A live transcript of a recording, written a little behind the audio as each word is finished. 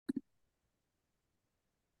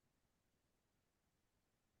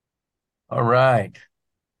All right.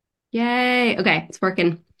 Yay. Okay, it's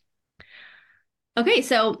working. Okay,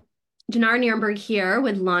 so Janara Nierenberg here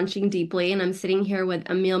with Launching Deeply, and I'm sitting here with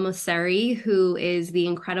Emile Mosseri, who is the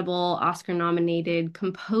incredible Oscar-nominated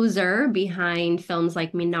composer behind films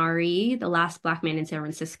like Minari, The Last Black Man in San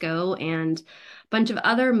Francisco, and a bunch of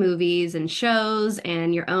other movies and shows,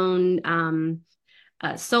 and your own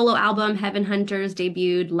solo album, Heaven Hunters,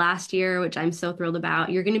 debuted last year, which I'm so thrilled about.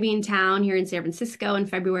 You're going to be in town here in San Francisco in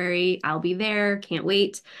February. I'll be there. Can't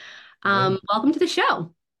wait. Great. Welcome to the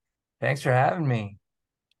show. Thanks for having me.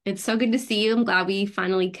 It's so good to see you. I'm glad we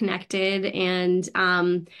finally connected. And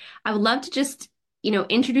I would love to just,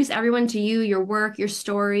 introduce everyone to you, your work, your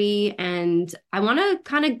story. And I want to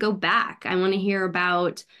kind of go back. I want to hear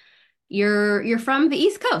about you're from the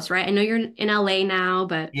East Coast, right? I know you're in LA now,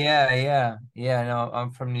 but Yeah. No, I'm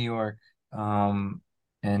from New York.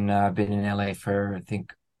 And I've been in LA for I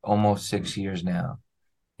think almost 6 years now.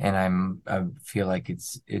 And I feel like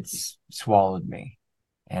it's swallowed me.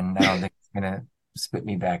 And I don't think it's gonna spit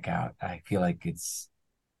me back out. I feel like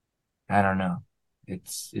I don't know.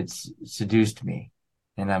 It's seduced me.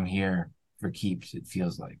 And I'm here for keeps, it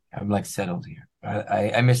feels like. I'm like settled here.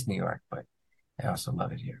 I miss New York, but I also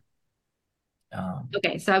love it here. Um,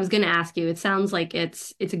 okay. So I was going to ask you. It sounds like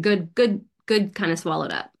it's a good kind of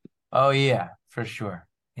swallowed up. Oh yeah, for sure.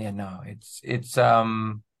 Yeah, no,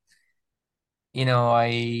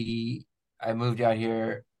 I moved out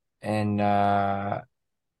here and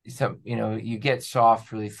you get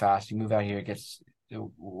soft really fast. You move out here, the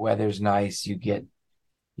weather's nice, you get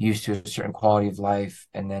used to a certain quality of life,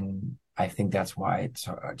 and then I think that's why it's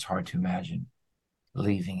hard to imagine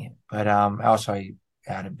leaving it. But also I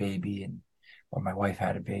had a baby and or my wife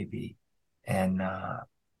had a baby and I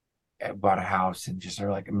bought a house and just are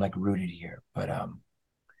like I'm like rooted here. But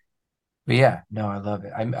yeah, no, I love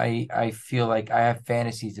it. I feel like I have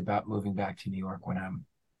fantasies about moving back to New York when I'm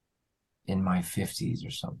in my 50s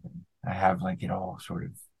or something. I have like it all sort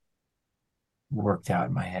of worked out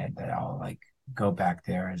in my head that I'll like go back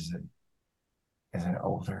there as an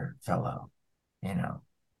older fellow, you know.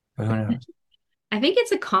 But who knows? I think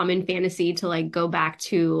it's a common fantasy to like go back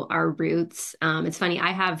to our roots. It's funny,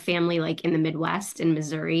 I have family like in the Midwest in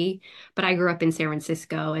Missouri, but I grew up in San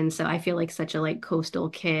Francisco, and so I feel like such a like coastal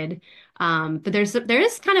kid. But there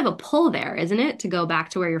is kind of a pull there, isn't it, to go back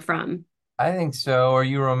to where you're from? I think so, or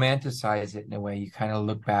you romanticize it in a way. You kind of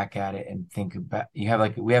look back at it and think about you have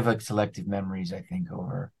like we have like selective memories, I think,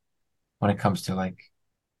 over when it comes to like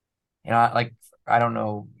like I don't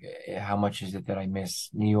know how much is it that I miss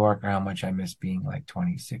New York or how much I miss being like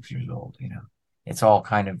 26 years old, you know. It's all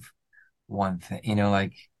kind of one thing,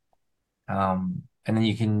 like and then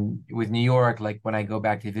you can with New York, like when I go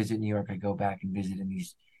back to visit New York, I go back and visit in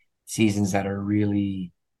these seasons that are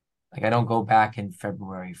really like I don't go back in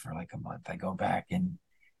February for like a month. I go back in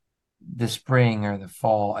the spring or the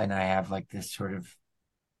fall and I have like this sort of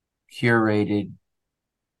curated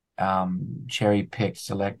cherry picked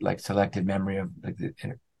selected memory of like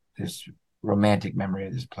this romantic memory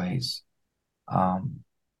of this place. Um,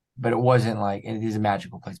 but it wasn't like it is a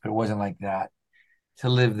magical place, but it wasn't like that to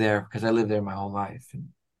live there because I lived there my whole life and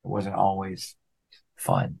it wasn't always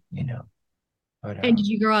fun, you know. But And did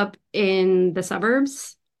you grow up in the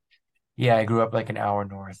suburbs? yeah, I grew up like an hour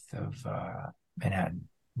north of Manhattan,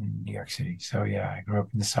 New York City. So yeah, I grew up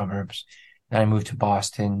in the suburbs. Then I moved to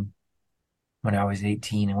Boston when I was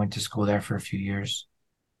 18 and went to school there for a few years.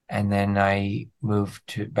 And then I moved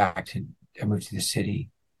to the city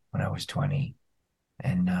when I was 20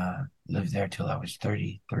 and lived there till I was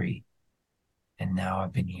 33. And now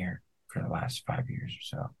I've been here for the last 5 years or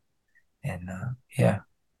so. And yeah,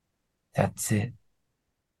 that's it.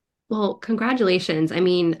 Well, congratulations. I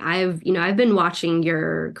mean, I've been watching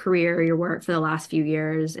your career, your work for the last few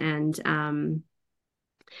years, and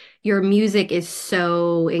your music is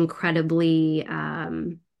so incredibly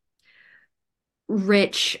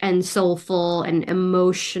rich and soulful and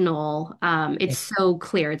emotional. It's so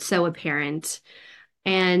clear, it's so apparent.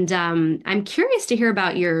 And I'm curious to hear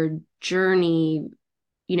about your journey,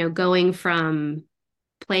 going from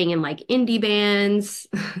playing in like indie bands,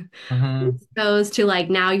 Hmm. those to like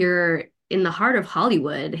now you're in the heart of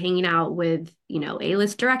Hollywood, hanging out with,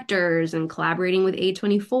 A-list directors and collaborating with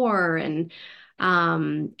A24 and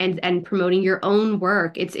promoting your own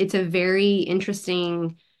work. It's a very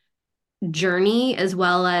interesting journey, as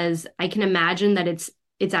well as I can imagine that it's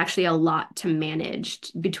actually a lot to manage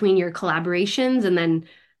between your collaborations and then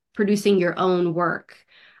producing your own work.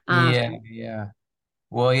 Um, Yeah.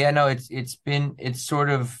 Well, yeah, no, it's sort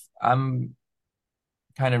of I'm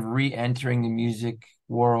kind of re-entering the music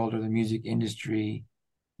world or the music industry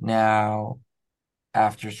now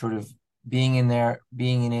after sort of being in there,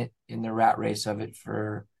 being in it, in the rat race of it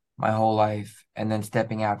for my whole life, and then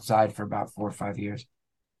stepping outside for about 4 or 5 years,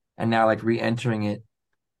 and now like re-entering it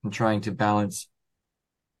and trying to balance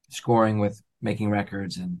scoring with making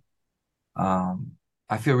records. And um,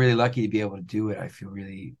 I feel really lucky to be able to do it. I feel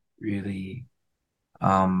really, really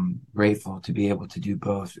grateful to be able to do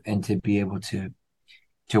both and to be able to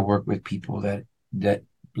work with people that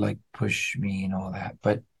like push me and all that.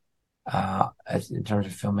 But in terms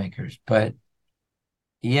of filmmakers, but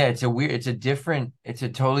yeah, it's a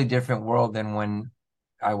totally different world than when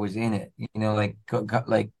I was in it. Like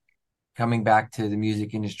like coming back to the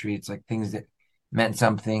music industry, it's like things that meant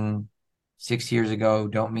something 6 years ago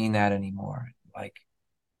don't mean that anymore. Like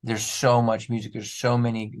there's so much music, there's so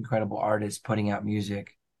many incredible artists putting out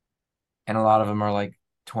music, and a lot of them are like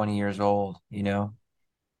 20 years old,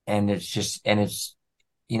 and it's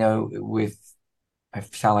with I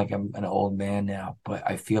sound like I'm an old man now, but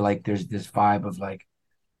I feel like there's this vibe of like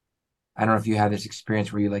I don't know if you have this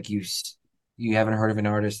experience where you haven't heard of an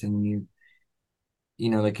artist, and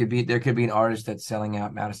like there could be an artist that's selling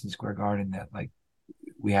out Madison Square Garden that like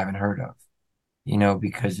we haven't heard of,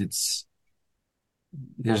 because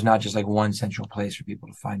there's not just like one central place for people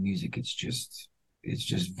to find music. It's just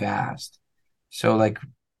vast. So like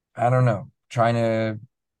I don't know,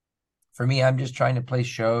 for me, I'm just trying to play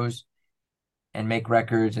shows and make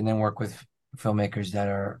records and then work with filmmakers that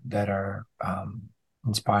are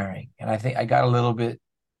inspiring. And I think I got a little bit,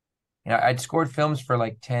 I'd scored films for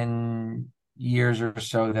like 10 years or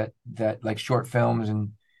so that like short films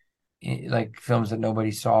and like films that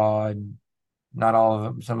nobody saw, and not all of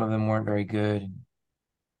them, some of them weren't very good. And,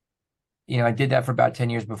 I did that for about 10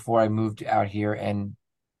 years before I moved out here and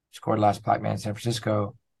scored Last Black Man in San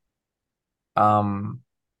Francisco. Um,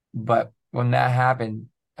 but when that happened,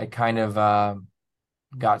 I kind of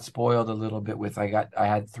got spoiled a little bit with I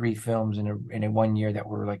had three films in a 1 year that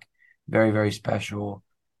were like very, very special,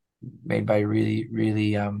 made by really,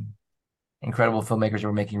 really incredible filmmakers who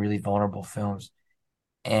were making really vulnerable films.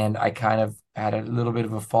 And I kind of had a little bit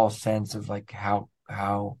of a false sense of like how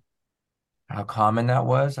common that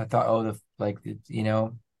was. I thought, oh,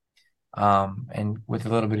 and with a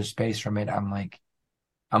little bit of space from it,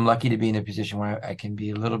 I'm lucky to be in a position where I can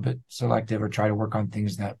be a little bit selective or try to work on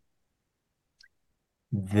things that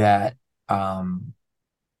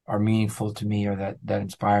are meaningful to me or that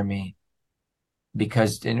inspire me.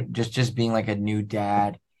 Because just being like a new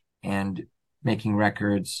dad and making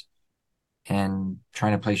records and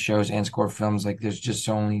trying to play shows and score films, like there's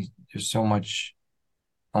so much,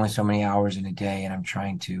 only so many hours in a day, and I'm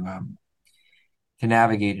trying to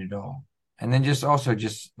navigate it all. And then just also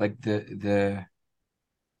just like the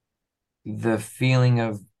feeling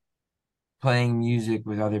of playing music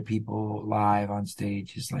with other people live on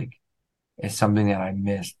stage is something that I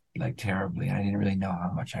missed like terribly. And I didn't really know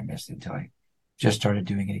how much I missed it until I just started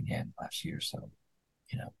doing it again last year. So,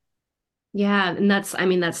 you know, Yeah, and I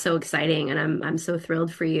mean, that's so exciting, and I'm so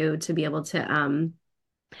thrilled for you to be able to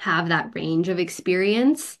have that range of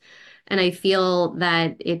experience. And I feel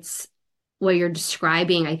that it's what you're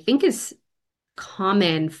describing, I think is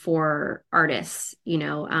common for artists, you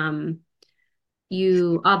yeah.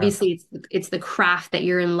 obviously it's the craft that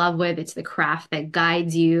you're in love with, it's the craft that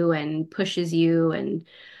guides you and pushes you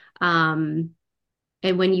um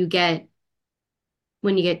and when you get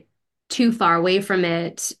too far away from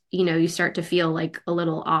it, you start to feel like a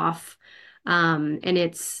little off. And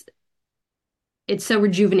it's so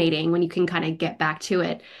rejuvenating when you can kind of get back to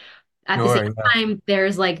it. At the same Sure. Yeah. time,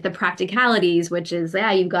 there's like the practicalities, which is,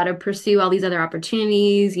 yeah, you've got to pursue all these other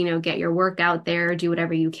opportunities, get your work out there, do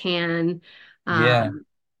whatever you can. Yeah. Um,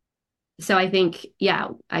 so I think, yeah,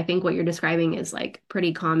 I think what you're describing is like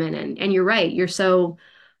pretty common, and you're right. You're so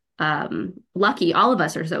lucky. All of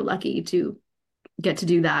us are so lucky to get to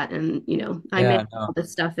do that. And, I Yeah. manage all No.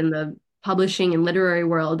 this stuff in the publishing and literary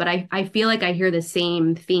world, but I feel like I hear the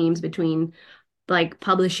same themes between like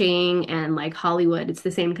publishing and like Hollywood. It's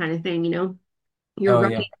the same kind of thing, You're Oh,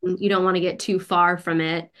 right. yeah. You don't want to get too far from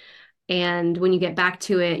it. And when you get back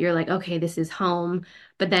to it, you're like, okay, this is home.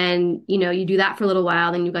 But then, you do that for a little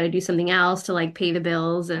while, then you've got to do something else to like pay the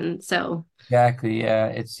bills. And so, Exactly. Yeah.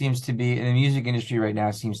 It seems to be in the music industry right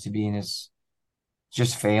now seems to be in this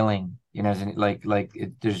just failing, as in,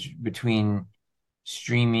 there's between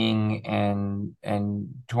streaming and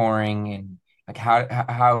touring and like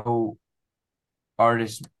how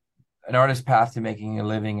artists an artist's path to making a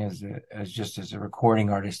living as a recording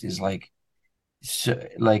artist is like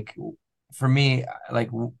for me like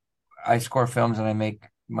I score films and I make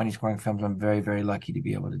money scoring films. I'm very, very lucky to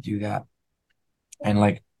be able to do that and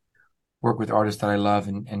like work with artists that I love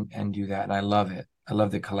and do that, and I love it. I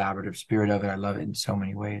love the collaborative spirit of it. I love it in so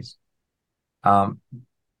many ways. Um,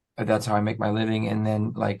 that's how I make my living. And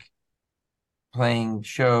then like playing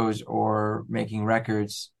shows or making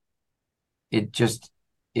records, it just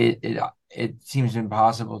it seems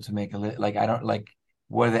impossible to make a like I don't like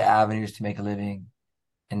what are the avenues to make a living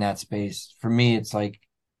in that space? For me, it's like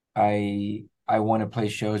I want to play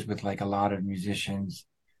shows with like a lot of musicians.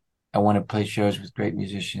 I want to play shows with great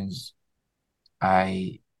musicians.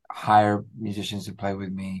 I hire musicians to play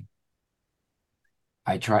with me.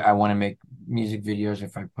 I want to make music videos.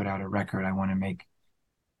 If I put out a record, I want to make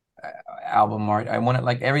album art. I want to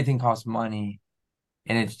like everything costs money,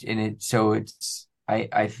 and so it's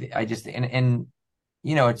I just and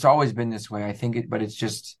you know it's always been this way. I think it, but it's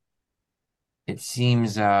just it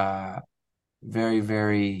seems very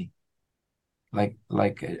very like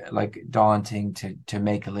daunting to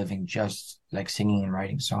make a living just like singing and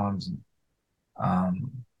writing songs. And,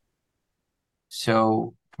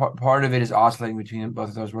 so part of it is oscillating between both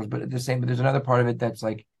of those worlds, but at the same, but there's another part of it that's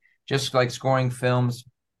like just like scoring films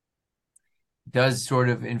does sort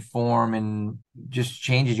of inform and just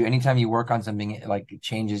changes you. Anytime you work on something, it, like it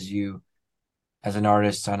changes you as an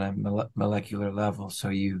artist on a molecular level.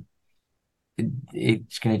 So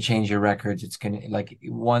it's going to change your records. It's going to like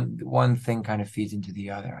one thing kind of feeds into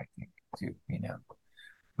the other, I think, too, you know.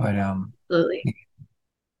 But Absolutely.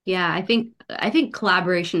 Yeah, I think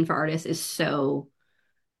collaboration for artists is so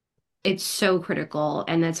it's so critical,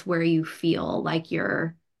 and that's where you feel like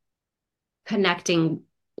you're connecting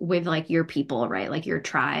with like your people, right? Like your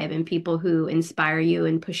tribe and people who inspire you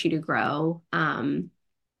and push you to grow. And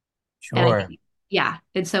I sure. think, yeah,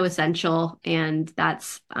 it's so essential. And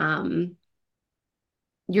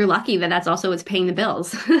you're lucky that that's also what's paying the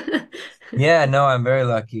bills. Yeah, no, I'm very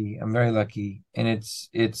lucky. I'm very lucky. And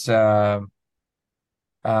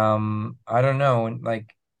I don't know, and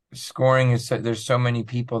like scoring is so, there's so many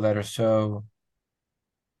people that are so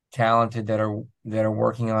talented that are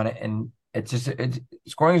working on it, and it's just it's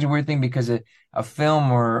scoring is a weird thing because a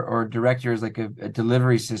film or director is like a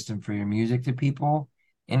delivery system for your music to people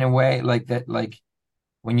in a way like that like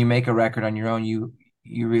when you make a record on your own you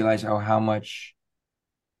realize oh how much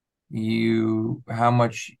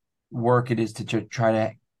work it is to try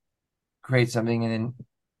to create something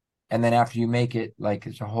and then after you make it like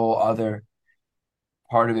it's a whole other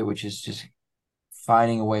part of it which is just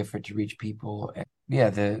finding a way for it to reach people. Yeah,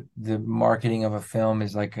 the marketing of a film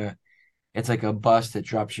is like a it's like a bus that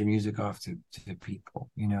drops your music off to the people,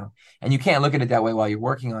 you know. And you can't look at it that way while you're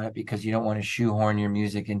working on it because you don't want to shoehorn your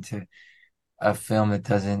music into a film that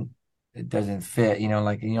doesn't fit, you know,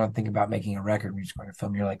 like you don't think about making a record when you're scoring a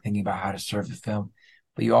film, you're like thinking about how to serve the film.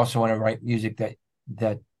 But you also want to write music that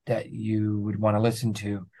that you would want to listen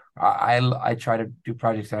to. I try to do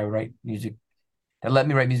projects that I write music that let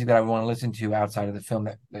me write music that I want to listen to outside of the film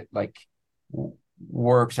that like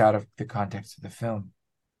works out of the context of the film.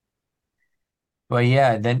 But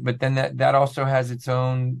yeah, then that also has its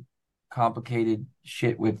own complicated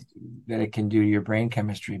shit with that it can do to your brain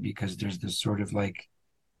chemistry because there's this sort of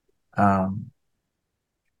um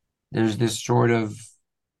there's this sort of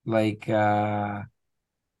like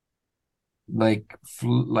like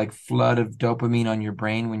flood of dopamine on your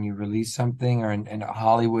brain when you release something or and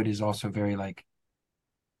Hollywood is also very like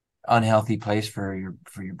unhealthy place for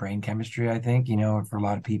your brain chemistry, I think, you know, for a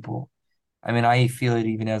lot of people. I mean, I feel it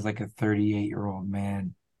even as like a 38-year-old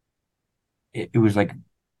man. It was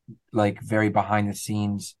like very behind the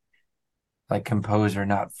scenes, like composer,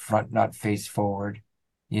 not front, not face forward,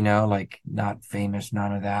 you know, like not famous,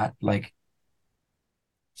 none of that. Like,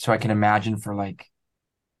 so I can imagine for like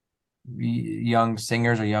young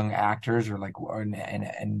singers or young actors or like or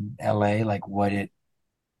in LA, like what it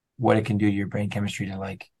can do to your brain chemistry to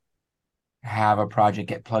like have a project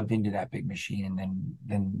get plugged into that big machine and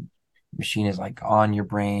then machine is like on your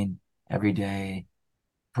brain every day,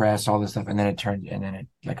 press all this stuff, and then it turns and then it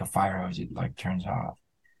like a fire hose, it like turns off.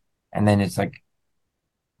 And then it's like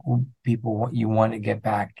people you want to get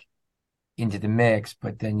back into the mix,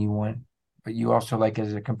 but then but you also like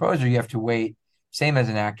as a composer, you have to wait. Same as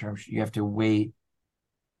an actor, I'm sure you have to wait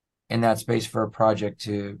in that space for a project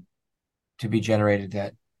to be generated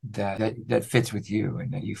that fits with you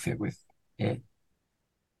and that you fit with it.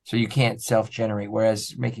 So you can't self-generate.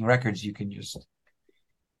 Whereas making records, you can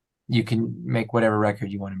make whatever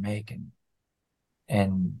record you want to make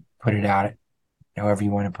and put it out however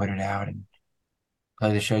you want to put it out and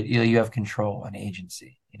play the show. You have control and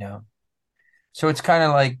agency, you know. So it's kind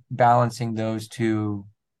of like balancing those two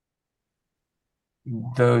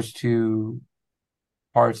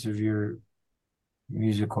parts of your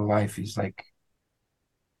musical life is like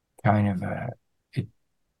kind of a it,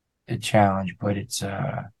 a challenge, but it's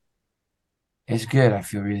good. I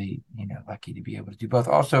feel really, lucky to be able to do both.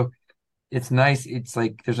 Also, it's nice. It's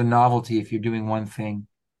like there's a novelty if you're doing one thing.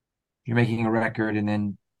 You're making a record and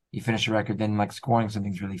then you finish a record, then like scoring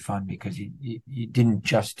something's really fun because you didn't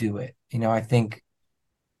just do it. I think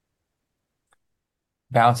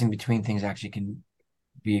bouncing between things actually can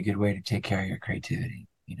be a good way to take care of your creativity.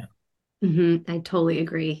 I totally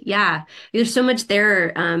agree. Yeah, there's so much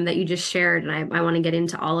there that you just shared, and I want to get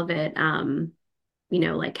into all of it.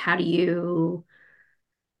 Like how do you,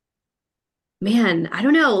 man, I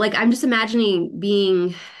don't know. Like I'm just imagining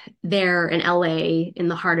being there in LA in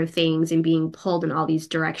the heart of things and being pulled in all these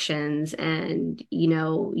directions. And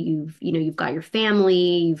you've got your family,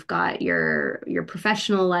 you've got your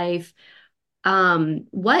professional life.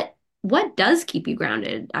 What does keep you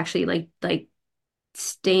grounded? Actually, like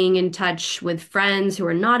staying in touch with friends who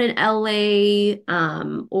are not in LA?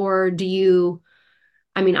 Or do you,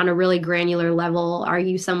 I mean, on a really granular level, are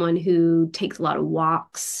you someone who takes a lot of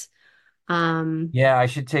walks? Um, Yeah, I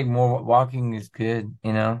should take more walking is good.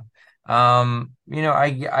 I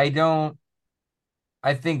don't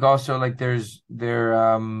I think also like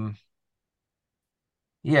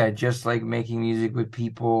yeah, just like making music with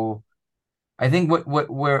people. I think what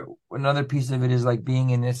where another piece of it is like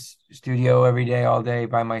being in this studio every day, all day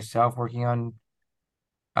by myself, working on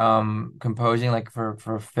composing like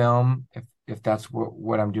for film, if that's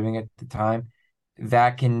what I'm doing at the time,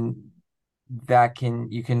 that can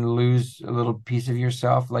you can lose a little piece of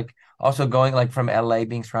yourself. Like also going like from LA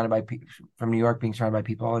being surrounded by people, from New York being surrounded by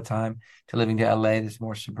people all the time, to living to LA, this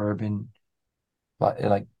more suburban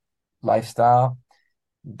like lifestyle.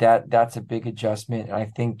 That's a big adjustment. And I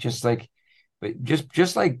think just like but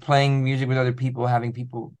just like playing music with other people, having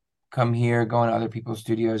people come here, going to other people's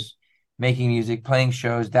studios, making music, playing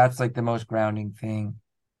shows, that's like the most grounding thing.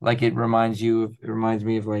 Like it reminds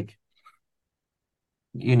me of like,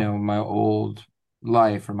 my old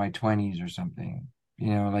life or my 20s or something.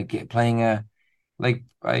 Playing like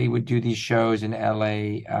I would do these shows in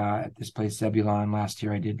LA at this place Zebulon. Last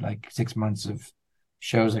year I did like 6 months of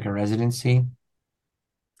shows, like a residency.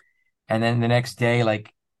 And then the next day,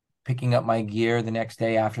 like picking up my gear the next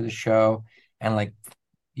day after the show and like,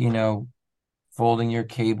 you know, folding your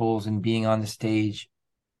cables and being on the stage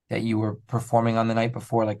that you were performing on the night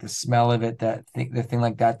before, like the smell of it, the thing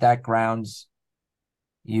like that, that grounds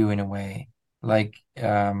you in a way, like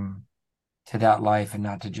to that life and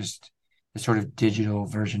not to just the sort of digital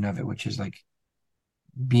version of it, which is like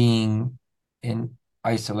being in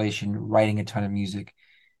isolation, writing a ton of music.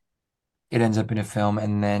 It ends up in a film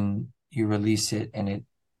and then you release it and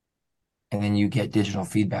then you get digital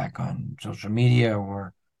feedback on social media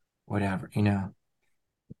or whatever.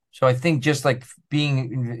 So I think just like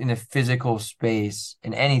being in a physical space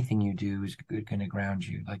in anything you do is going to ground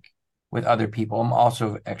you, like with other people. I'm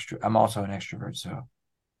also an extrovert, so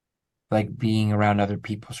like being around other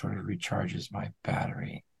people sort of recharges my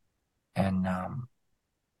battery, and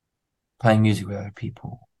playing music with other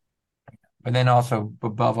people. But then also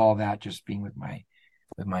above all that, just being with my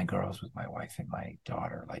girls, with my wife and my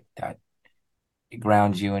daughter, like that, it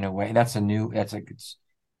grounds you in a way. That's like it's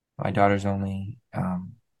my daughter's only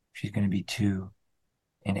she's going to be 2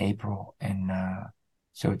 in April, and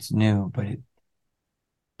so it's new, but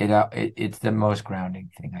it's the most grounding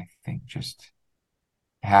thing, I think. Just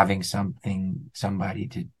having somebody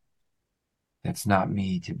to that's not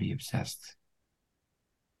me to be obsessed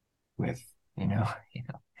with, you know,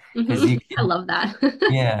 because you I can, love that.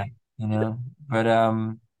 yeah, you know, but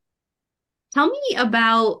Tell me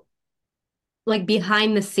about like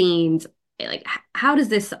behind the scenes, like how does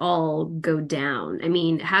this all go down? I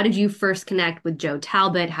mean, how did you first connect with Joe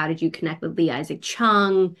Talbot? How did you connect with Lee Isaac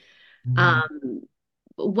Chung? Um,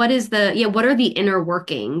 what are the inner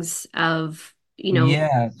workings of,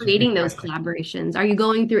 yeah, it's a creating good those question. collaborations? Are you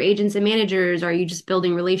going through agents and managers? Are you just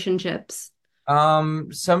building relationships?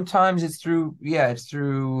 Sometimes it's through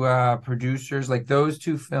producers like those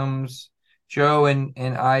two films, Joe and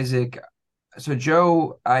Isaac. So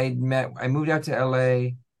Joe, I moved out to LA.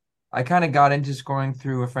 I kind of got into scoring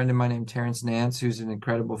through a friend of mine named Terrence Nance, who's an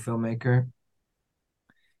incredible filmmaker.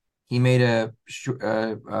 He made a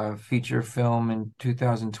feature film in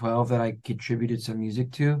 2012 that I contributed some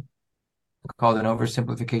music to, called An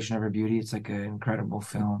Oversimplification of Her Beauty. It's like an incredible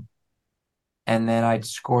film. And then I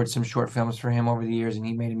scored some short films for him over the years, and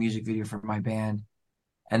he made a music video for my band.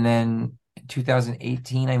 And then in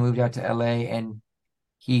 2018, I moved out to LA, and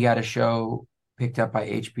he got a show picked up by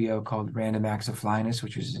HBO called Random Acts of Flyness,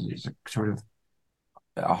 which is a sort of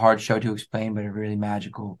a hard show to explain, but a really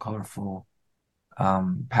magical, colorful,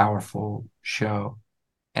 powerful show.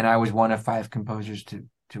 And I was one of 5 composers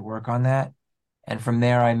to work on that. And from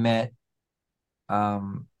there, I met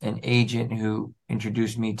an agent who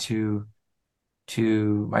introduced me to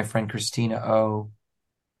my friend Christina O,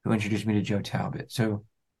 who introduced me to Joe Talbot. So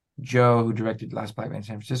Joe, who directed Last Black Man in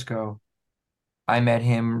San Francisco, I met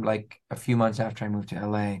him like a few months after I moved to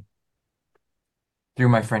LA through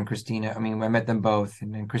my friend Christina. I mean, I met them both,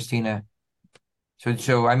 and then Christina.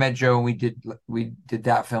 So I met Joe, and we did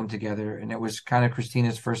that film together, and it was kind of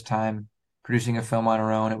Christina's first time producing a film on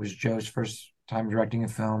her own. It was Joe's first time directing a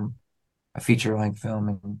film, a feature length film,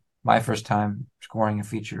 and my first time scoring a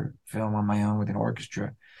feature film on my own with an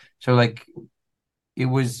orchestra. So like it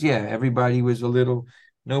was, yeah, everybody was a little,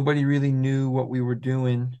 nobody really knew what we were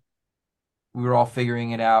doing. We were all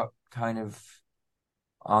figuring it out kind of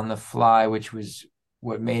on the fly, which was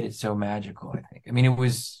what made it so magical, I think. I mean, it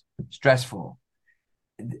was stressful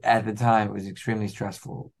at the time. It was extremely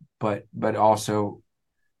stressful, but also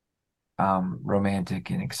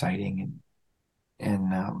romantic and exciting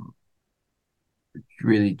and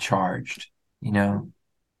really charged, you know.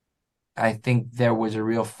 I think there was a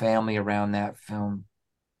real family around that film.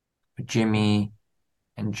 Jimmy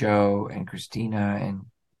and Joe and Christina and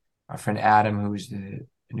our friend Adam, who's the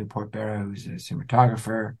Newport Berra, who's a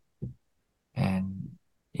cinematographer, and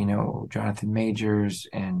Jonathan Majors,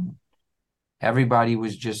 and everybody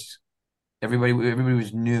was just everybody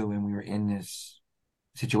was new, and we were in this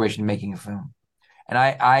situation making a film. And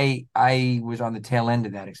I was on the tail end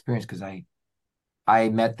of that experience because I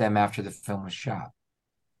met them after the film was shot.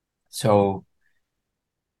 So,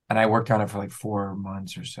 and I worked on it for like 4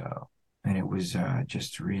 months or so, and it was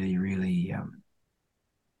just really, really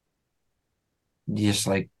just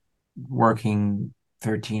like working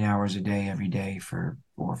 13 hours a day every day for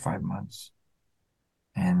 4 or 5 months,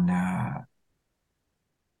 and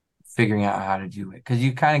figuring out how to do it. Because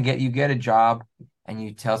you kind of get a job and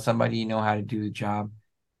you tell somebody you know how to do the job,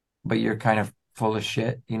 but you're kind of full of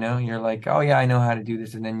shit, you know? You're like, oh yeah, I know how to do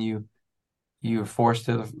this, and then you're forced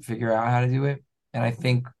to figure out how to do it. And I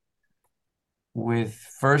think with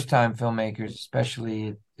first time filmmakers,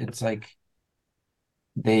 especially, it's like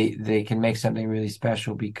they can make something really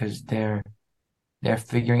special because they're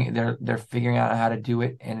figuring out how to do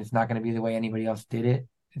it, and it's not going to be the way anybody else did it.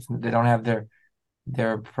 They don't have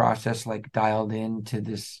their process like dialed in to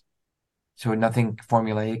this, so nothing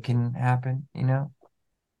formulaic can happen, you know?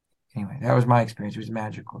 Anyway, that was my experience. It was a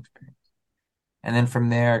magical experience. And then from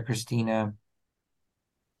there, Christina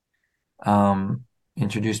um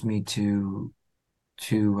introduced me to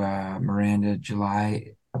Miranda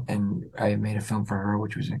July, and I made a film for her,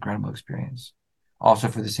 which was an incredible experience. Also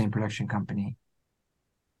for the same production company.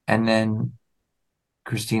 And then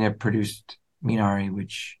Christina produced Minari,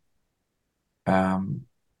 which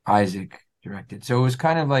Isaac directed. So it was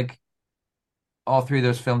kind of like all three of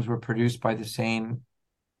those films were produced by the same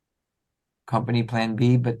company, Plan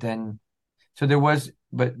B, but then so there was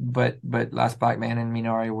but Last Black Man and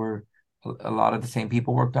Minari were a lot of the same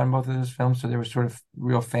people worked on both of those films, so there was sort of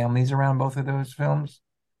real families around both of those films,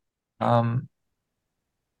 um,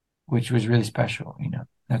 which was really special, you know.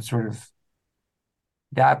 That's sort of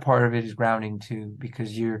that part of it is grounding too,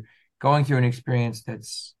 because you're going through an experience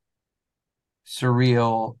that's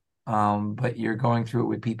surreal, but you're going through it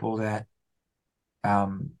with people that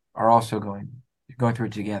are also going through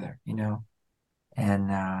it together, you know,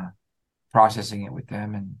 and processing it with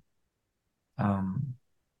them, and um,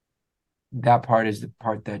 that part is the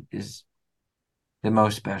part that is the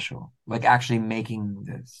most special, like actually making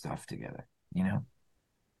the stuff together, you know?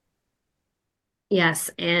 Yes,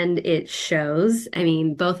 and it shows. I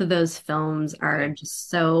mean, both of those films are Yeah. just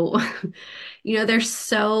so, they're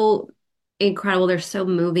so incredible. They're so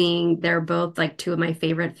moving. They're both like two of my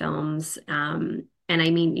favorite films. And I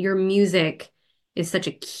mean, your music is such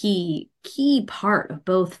a key part of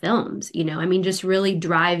both films, I mean, just really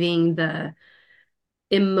driving the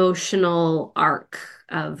emotional arc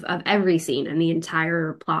of every scene and the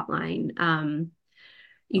entire plot line.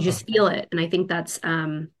 You Oh, just feel thank it. And I think that's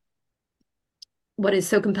what is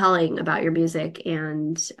so compelling about your music.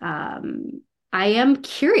 And I am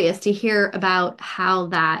curious to hear about how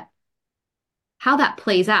that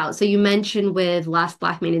plays out. So you mentioned with Last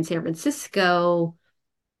Black Man in San Francisco,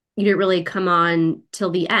 you didn't really come on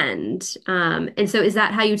till the end. And so is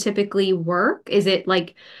that how you typically work? Is it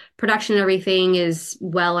like production and everything is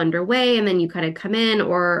well underway and then you kind of come in,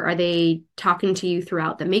 or are they talking to you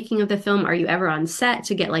throughout the making of the film? Are you ever on set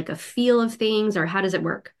to get like a feel of things, or how does it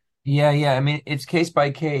work? Yeah, yeah. I mean, it's case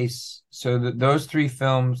by case. So those three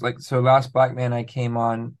films, like so, Last Black Man, I came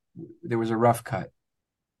on. There was a rough cut.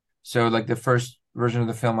 So like the first version of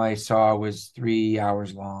the film I saw was 3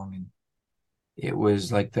 hours long, It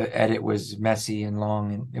was like the edit was messy and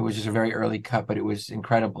long, and it was just a very early cut, but it was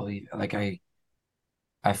incredible. Like I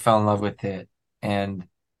fell in love with it, and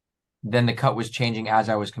then the cut was changing as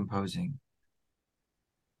I was composing.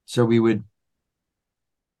 So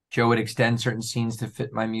Joe would extend certain scenes to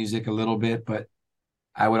fit my music a little bit, but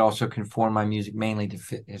I would also conform my music mainly to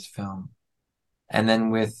fit his film. And then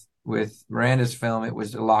with Miranda's film, it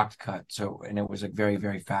was a locked cut. So and it was like very,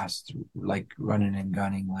 very fast, like running and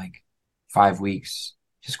gunning, like 5 weeks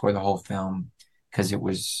to score the whole film because it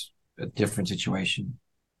was a different situation,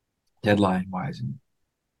 deadline wise, and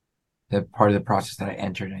the part of the process that I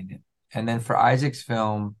entered in it. And then for Isaac's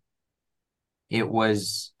film, it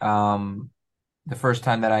was the first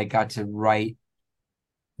time that I got to write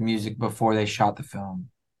music before they shot the film.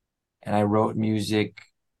 And I wrote music,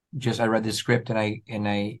 just I read the script and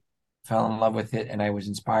I fell in love with it and I was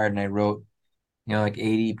inspired and I wrote, like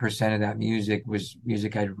 80% of that music was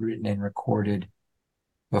music I'd written and recorded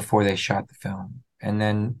before they shot the film. And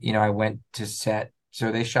then, I went to set.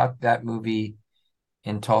 So they shot that movie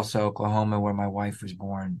in Tulsa, Oklahoma, where my wife was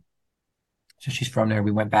born. So she's from there.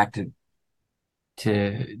 We went back to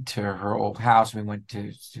her old house. We went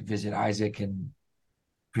to visit Isaac, and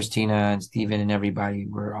Christina and Steven and everybody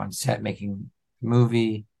were on set making the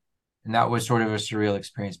movie. And that was sort of a surreal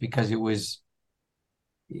experience because it was,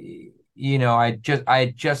 I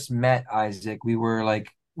had just met Isaac.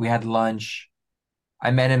 We had lunch.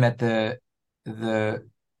 I met him at the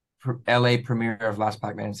LA premiere of Last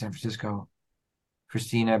Black Man in San Francisco.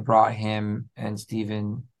 Christina brought him and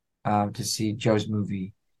Steven to see Joe's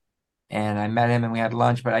movie. And I met him and we had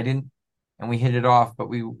lunch, but I didn't, and we hit it off, but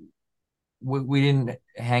we didn't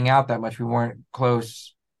hang out that much. We weren't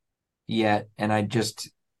close yet. And I just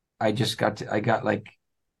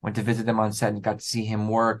went to visit them on set and got to see him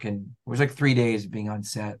work. And it was like 3 days of being on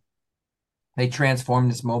set. They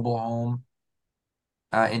transformed this mobile home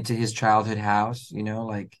into his childhood house,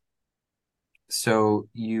 so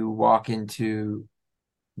you walk into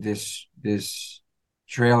this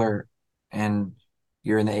trailer and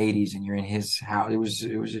you're in the 80s and you're in his house. It was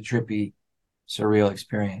a trippy, surreal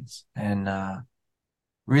experience and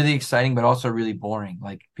really exciting, but also really boring.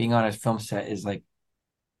 Like being on a film set is like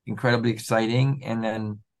incredibly exciting, and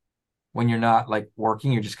then when you're not like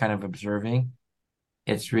working, you're just kind of observing.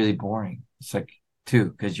 It's really boring. It's like too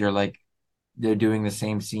because you're like they're doing the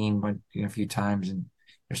same scene but a few times and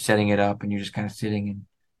they're setting it up and you're just kind of sitting and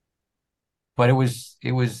but it was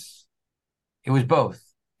both.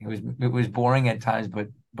 It was boring at times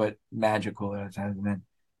but magical at times,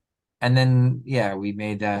 and then yeah, we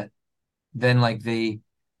made that. Then like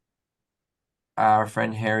our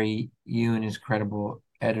friend Harry Yoon, his credible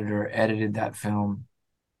editor, edited that film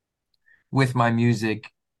with my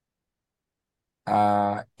music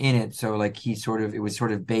in it. So like it was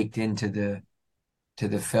sort of baked into the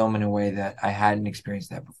film in a way that I hadn't experienced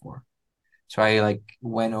that before. So I like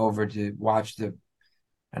went over to watch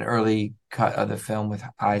an early cut of the film with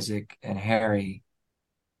Isaac and Harry,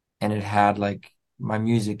 and it had like my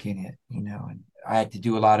music in it, and I had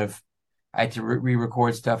to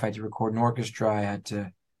re-record stuff. I had to record an orchestra. I had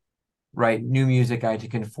to write new music. I had to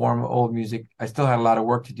conform old music. I still had a lot of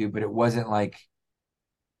work to do, but it wasn't like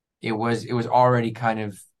it was already kind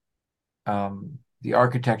of the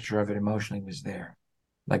architecture of it emotionally was there.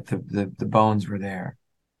 Like the bones were there.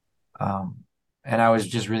 Um, and I was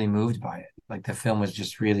just really moved by it. Like the film was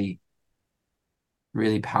just really,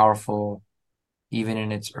 really powerful, even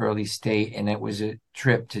in its early state. And it was a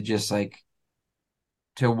trip to just like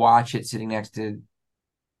to watch it sitting next to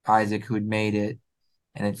Isaac, who'd made it.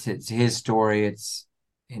 And it's his story. It's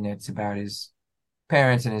about his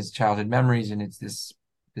parents and his childhood memories. And it's this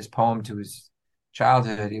poem to his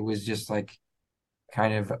childhood. It was just like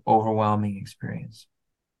kind of overwhelming experience.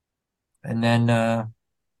 And then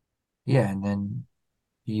yeah, and then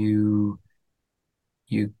you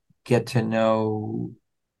you get to know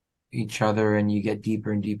each other and you get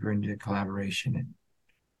deeper and deeper into collaboration, and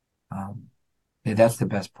yeah, that's the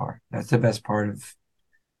best part. That's the best part of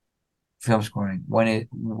film scoring when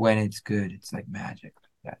it's good. It's like magic.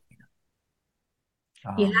 Yeah.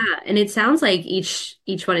 Yeah, and it sounds like each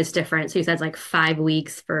one is different. So you said like 5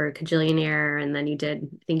 weeks for Kajillionaire, and then you did,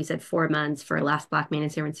 I think you said 4 months for Last Black Man in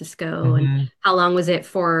San Francisco. And hmm how long was it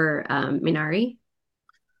for Minari?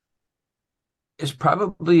 It's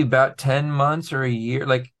probably about 10 months or a year.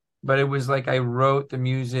 Like, but it was like I wrote the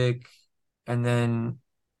music and then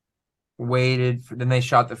then they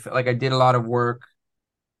shot like I did a lot of work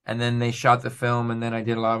and then they shot the film and then I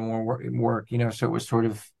did a lot more work, so it was sort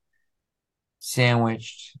of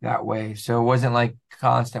sandwiched that way. So it wasn't like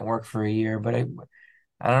constant work for a year, but I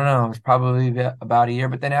don't know, it was probably about a year.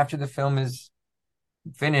 But then after the film is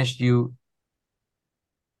finished, you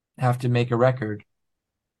have to make a record,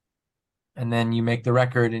 and then you make the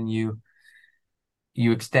record and you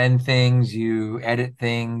extend things, you edit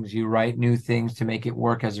things, you write new things to make it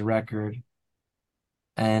work as a record.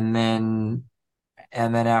 And then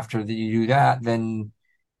after you do that, then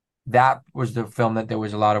that was the film that there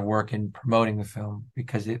was a lot of work in promoting the film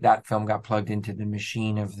because that film got plugged into the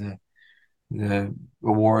machine of the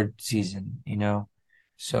award season, you know.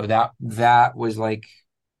 So that was like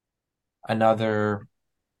another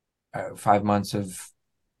 5 months of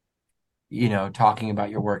talking about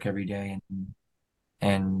your work every day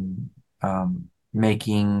and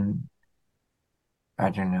making, I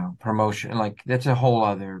don't know, promotion. Like that's a whole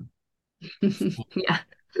other. Yeah.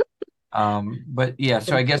 But yeah,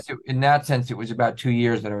 so I guess in that sense, it was about 2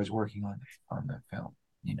 years that I was working on the film,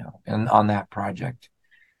 and on that project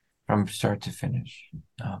from start to finish.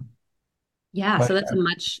 Um, Yeah, but so that's a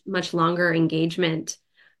much, much longer engagement.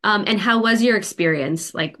 And how was your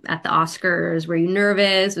experience like at the Oscars? Were you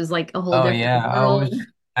nervous? Was like a whole oh different yeah, world?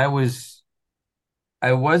 I was,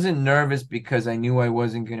 I wasn't nervous because I knew I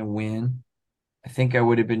wasn't going to win. I think I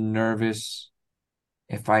would have been nervous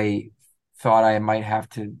if I thought I might have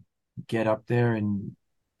to get up there and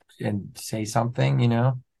say something,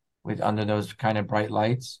 with under those kind of bright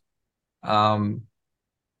lights. Um,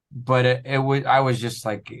 but it was I was just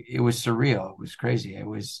like it was surreal. It was crazy. It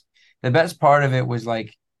was the best part of it was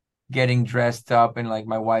like getting dressed up and like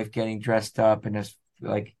my wife getting dressed up and just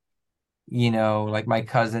like like my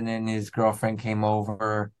cousin and his girlfriend came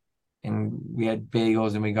over and we had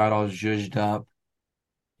bagels and we got all zhuzhed up,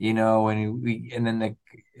 and then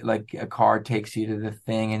like a car takes you to the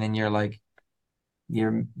thing and then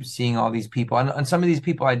you're seeing all these people and some of these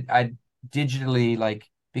people I digitally like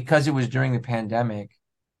because it was during the pandemic.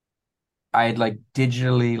 I had like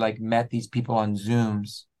digitally like met these people on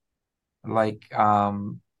Zooms, like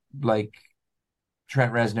like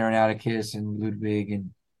Trent Reznor and Atticus and Ludwig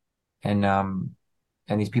and and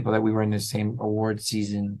these people that we were in the same award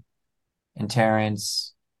season and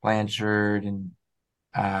Terrence Blanchard and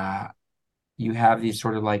uh you have these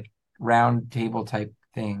sort of like round table type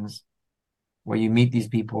things where you meet these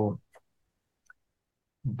people,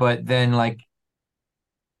 but then like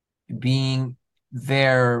being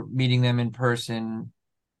there, meeting them in person,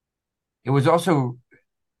 it was also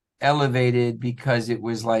elevated because it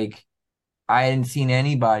was like I hadn't seen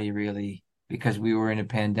anybody really because we were in a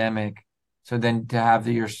pandemic. So then to have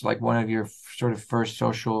your like one of your sort of first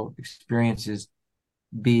social experiences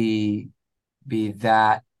be be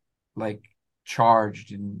that like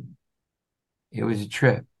charged, and it was a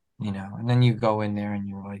trip, And then you go in there and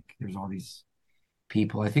you're like, there's all these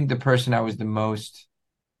people. I think the person I was the most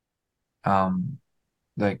um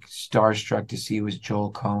like starstruck to see was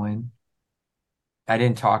Joel Cohen. I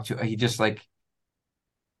didn't talk to he just like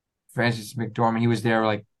Frances McDormand. He was there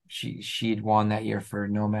like she'd won that year for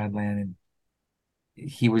Nomadland, and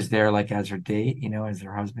he was there like as her date, as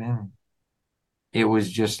her husband. It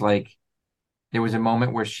was just like there was a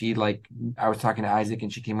moment where she like I was talking to Isaac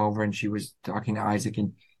and she came over and she was talking to Isaac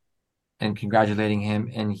and congratulating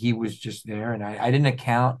him and he was just there and I didn't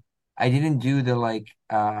account. I didn't do the like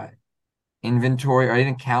inventory, or I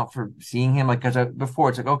didn't count for seeing him like because before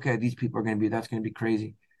it's like okay, these people are that's gonna be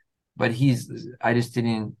crazy. But I just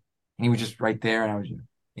didn't, and he was just right there and I was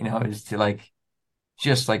just to like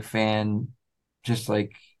just like fan just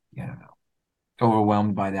like I don't know,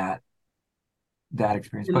 overwhelmed by that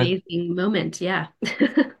experience. But Amazing moment. Yeah.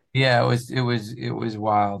 yeah, it was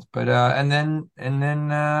wild. But and then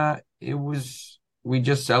it was we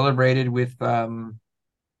just celebrated with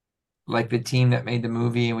like the team that made the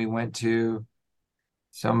movie and we went to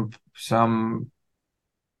some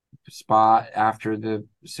spot after the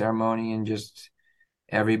ceremony and just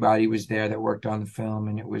everybody was there that worked on the film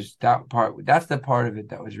and it was that's the part of it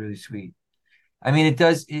that was really sweet. I mean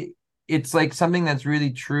it's like something that's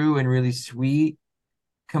really true and really sweet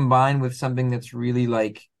combined with something that's really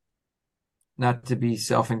like not to be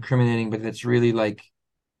self-incriminating, but that's really like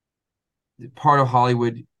part of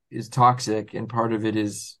Hollywood is toxic and part of it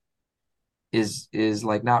is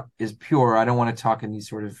like not is pure. I don't want to talk in these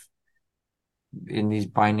sort of in these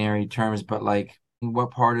binary terms, but like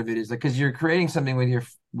what part of it is like because you're creating something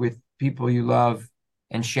with people you love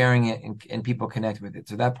and sharing it and people connect with it.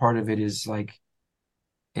 So that part of it is like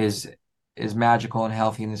is is magical and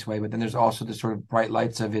healthy in this way. But then there's also the sort of bright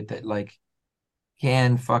lights of it that like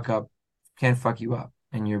can fuck up can fuck you up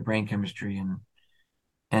in your brain chemistry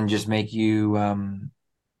and just make you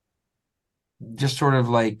just sort of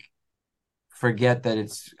like forget that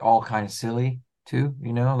it's all kind of silly too,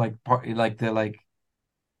 like like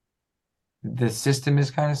the system is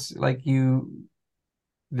kind of like you.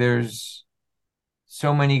 there's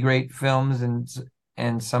so many great films, and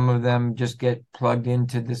some of them just get plugged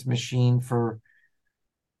into this machine for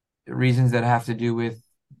reasons that have to do with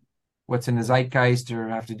what's in the zeitgeist or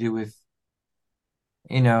have to do with,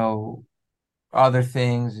 you know, other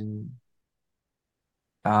things. And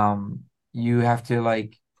you have to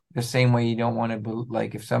like the same way you don't want to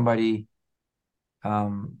like if something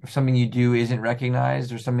you do isn't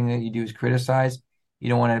recognized or something that you do is criticized, you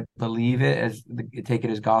don't want to believe it as take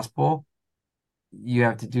it as gospel. You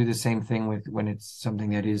have to do the same thing with when it's something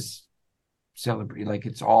that is celebrated. Like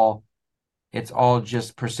it's all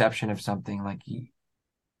just perception of something. Like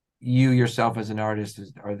you yourself as an artist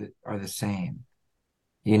are the same,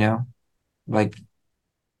 you know? Like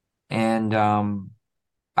and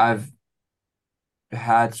I've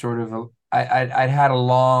had sort of I'd had a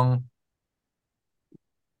long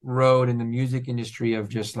road in the music industry of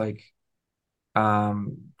just like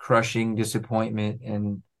crushing disappointment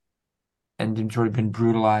and sort of been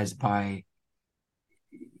brutalized by,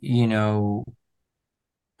 you know,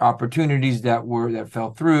 opportunities that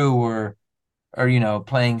fell through or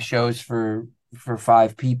playing shows for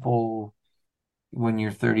five people when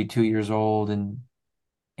you're 32 years old and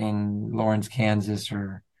in Lawrence, Kansas,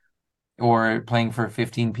 or playing for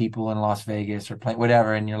 15 people in Las Vegas or playing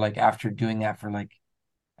whatever. And you're like, after doing that for like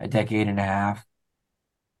a decade and a half,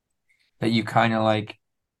 that you kind of like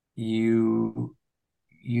you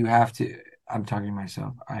you have to, I'm talking to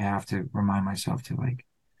myself, I have to remind myself to like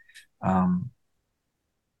um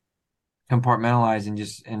compartmentalize and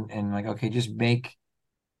just and like, okay, just make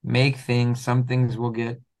things. Some things will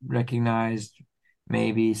get recognized,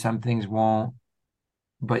 maybe some things won't,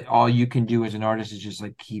 but all you can do as an artist is just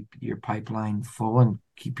like keep your pipeline full and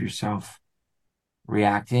keep yourself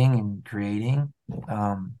reacting and creating.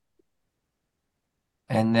 um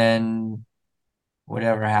and then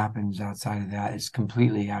whatever happens outside of that is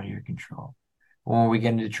completely out of your control. When we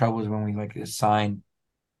get into trouble is when we like assign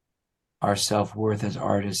our self-worth as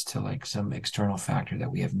artists to like some external factor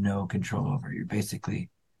that we have no control over. You're basically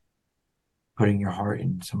putting your heart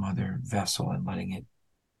in some other vessel and letting it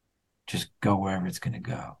just go wherever it's going to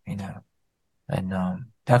go, you know? And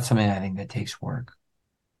that's something I think that takes work.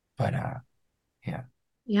 But yeah.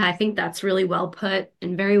 Yeah, I think that's really well put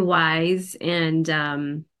and very wise. And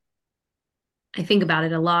I think about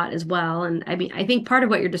it a lot as well. And I mean, I think part of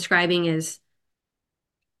what you're describing is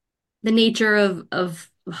the nature of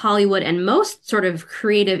Hollywood and most sort of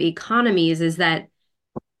creative economies is that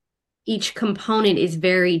each component is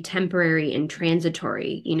very temporary and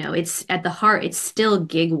transitory. It's at the heart, it's still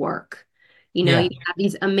gig work. You Yeah. have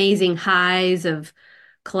these amazing highs of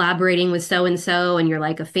collaborating with so and so, and you're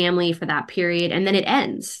like a family for that period, and then it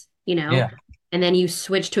ends. Yeah. And then you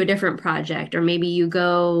switch to a different project, or maybe you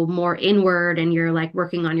go more inward and you're like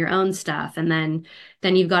working on your own stuff, and then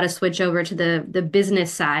you've got to switch over to the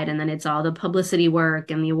business side, and then it's all the publicity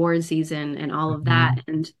work and the award season and all of that. Mhm.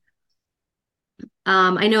 And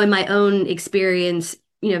I know in my own experience,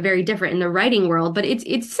 very different in the writing world, but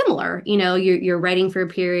it's similar. You're writing for a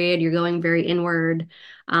period, you're going very inward.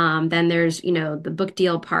 Then there's, the book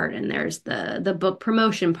deal part, and there's the book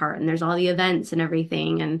promotion part, and there's all the events and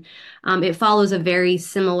everything. And it follows a very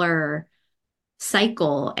similar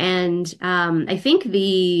cycle. And I think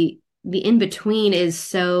the in between is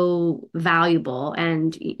so valuable.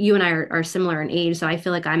 And you and I are similar in age, so I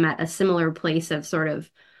feel like I'm at a similar place of sort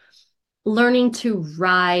of learning to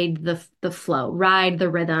ride the flow, ride the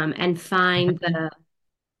rhythm, and find the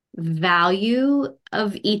value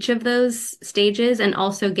of each of those stages, and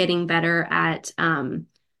also getting better at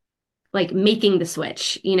like making the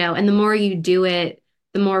switch. And the more you do it,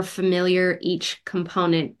 the more familiar each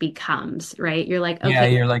component becomes, right? You're like, Yeah,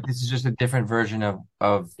 okay, you're like, this is just a different version of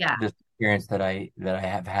yeah. this experience that I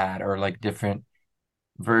have had, or like different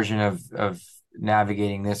version of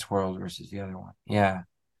navigating this world versus the other one. Yeah.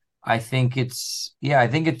 I think it's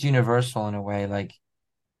universal in a way, like,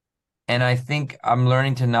 and I think I'm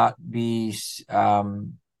learning to not be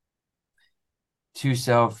too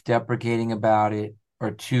self-deprecating about it,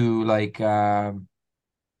 or too like hard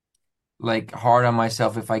on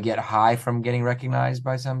myself if I get high from getting recognized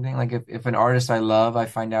by something. Like if an artist I love, I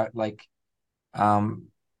find out like um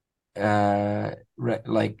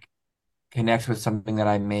like connects with something that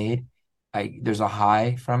I made, there's a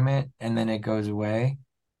high from it and then it goes away.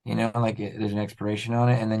 Like there's an expiration on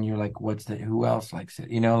it, and then you're like, who else likes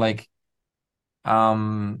it? Like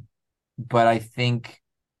um but I think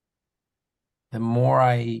the more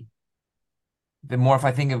I the more if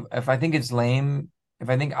I think it's lame, if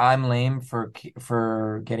I think I'm lame for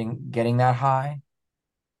getting that high,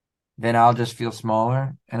 then I'll just feel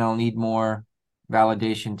smaller and I'll need more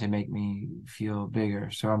validation to make me feel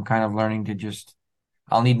bigger. So I'm kind of learning to just,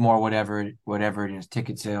 I'll need more whatever it is,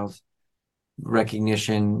 ticket sales,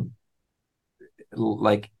 recognition,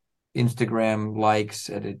 like Instagram likes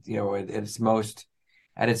at it,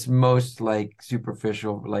 at its most like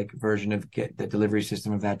superficial like version of get the delivery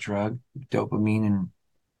system of that drug, dopamine and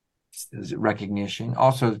recognition.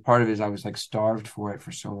 Also, part of it is I was like starved for it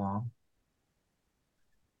for so long.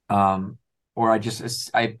 Um, or I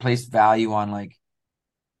placed value on like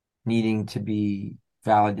needing to be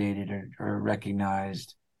validated or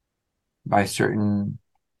recognized by certain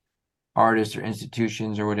artists or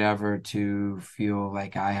institutions or whatever to feel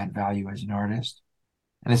like I had value as an artist.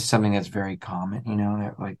 And this is something that's very common,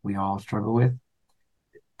 that like we all struggle with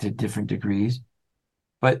to different degrees.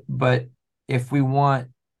 But if we want,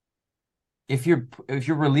 if you're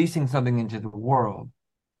releasing something into the world,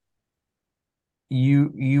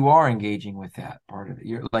 you are engaging with that part of it.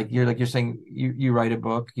 You're saying you write a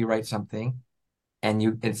book, you write something,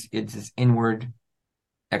 and it's this inward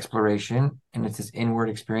exploration and it's this inward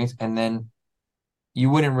experience, and then you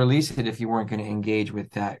wouldn't release it if you weren't going to engage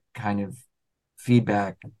with that kind of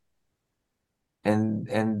feedback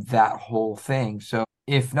and that whole thing. So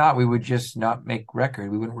if not, we would just not make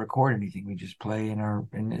record. We wouldn't record anything. We just play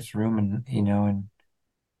in this room and and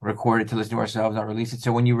record it to listen to ourselves, not release it.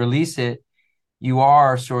 So when you release it, you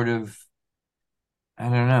are sort of, I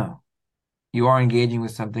don't know, you are engaging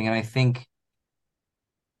with something. And I think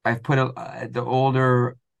the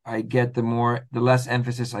older I get, the less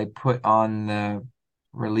emphasis I put on the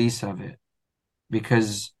release of it,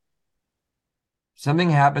 because something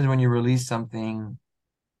happens when you release something.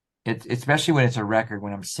 It's especially when it's a record,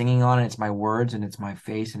 when I'm singing on it, it's my words and it's my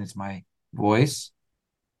face and it's my voice.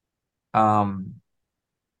 Um,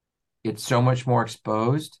 it's so much more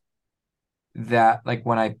exposed that like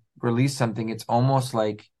when I release something, it's almost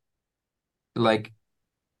like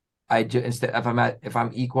I just instead if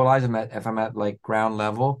I'm equalized, if I'm at like ground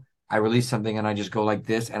level, I release something and I just go like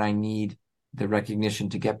this, and I need the recognition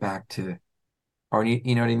to get back to, or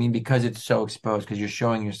you know what I mean? Because it's so exposed, because you're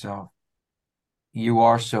showing yourself, you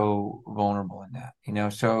are so vulnerable in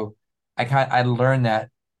that, So I learned that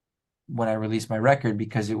when I released my record,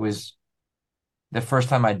 because it was the first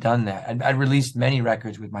time I'd done that. I'd released many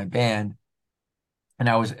records with my band, and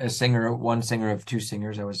I was a singer, one singer of two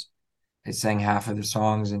singers. I sang half of the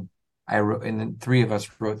songs, and I wrote, and then three of us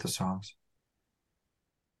wrote the songs.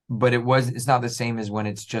 But it's not the same as when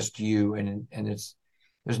it's just you, and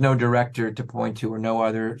there's no director to point to or no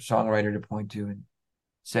other songwriter to point to and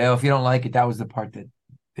say, oh, if you don't like it, that was the part that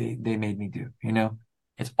they made me do.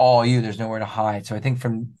 It's all you. There's nowhere to hide. So I think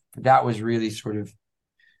that was really sort of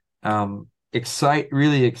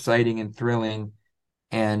really exciting and thrilling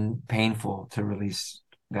and painful to release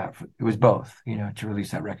that. It was both, to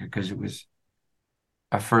release that record, because it was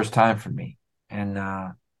a first time for me. And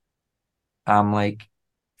I'm like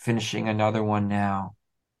finishing another one now,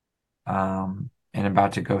 and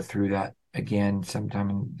about to go through that again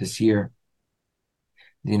sometime this year,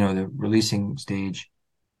 the releasing stage.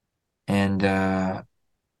 And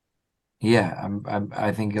yeah,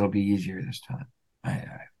 I think it'll be easier this time.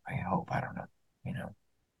 I hope. I don't know. You know,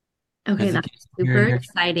 Okay, does it? that's super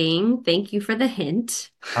exciting. Thank you for the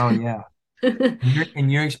hint. Oh yeah. In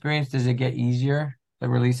your experience, does it get easier, the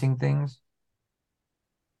releasing things?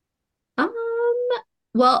 Um,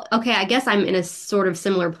 well, okay, I guess I'm in a sort of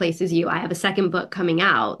similar place as you. I have a second book coming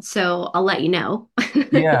out, so I'll let you know.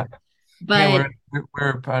 Yeah. Yeah, But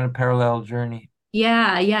we're on a parallel journey.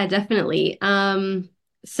 yeah, yeah, definitely.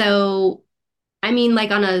 So I mean,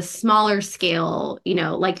 like on a smaller scale,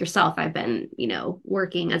 like yourself, I've been,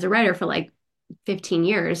 working as a writer for like 15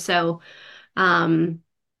 years. So, um,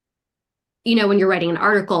 when you're writing an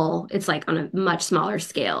article, it's like on a much smaller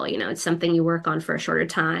scale. It's something you work on for a shorter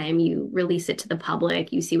time. You release it to the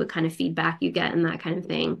public, you see what kind of feedback you get and that kind of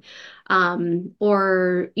thing.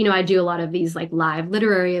 Or, I do a lot of these like live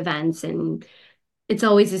literary events, and it's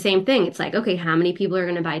always the same thing. It's like, okay, how many people are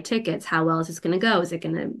going to buy tickets? How well is this going to go? Is it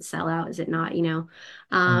going to sell out? Is it not?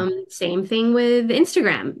 Mm. Same thing with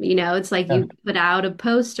Instagram. It's like Yeah. you put out a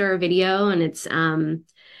post or a video, and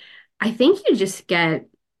I think you just get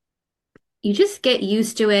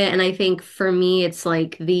used to it. And I think for me, it's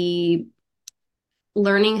like the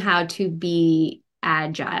learning how to be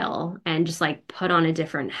agile and just like put on a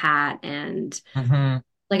different hat. And Hmm.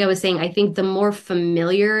 like I was saying, I think the more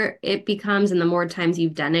familiar it becomes and the more times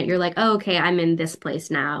you've done it, you're like, oh, okay, I'm in this place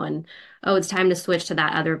now. And oh, it's time to switch to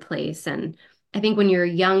that other place. And I think when you're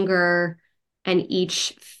younger and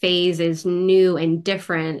each phase is new and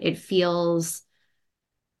different, it feels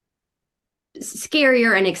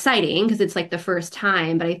scarier and exciting because it's like the first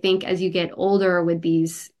time. But I think as you get older with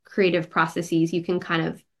these creative processes, you can kind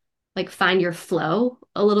of like find your flow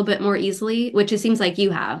a little bit more easily, which it seems like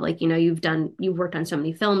you have. Like, you've worked on so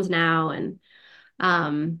many films now, and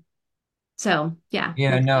um, so yeah, Yeah,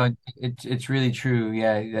 that's no, it's really true.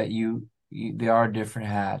 Yeah, that there are different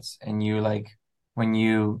hats, and you like when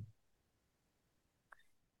you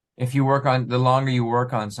if you work on the longer you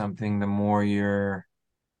work on something, the more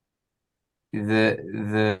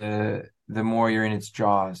the more you're in its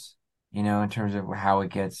jaws, in terms of how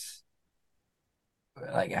it gets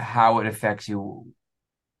like how it affects you,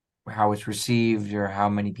 how it's received, or how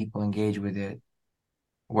many people engage with it.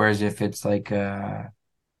 Whereas if it's like in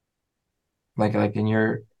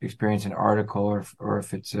your experience, an article, or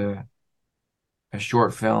if it's a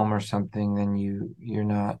short film or something, then you're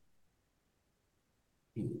not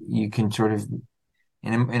you can sort of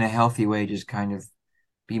in a healthy way just kind of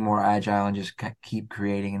be more agile and just keep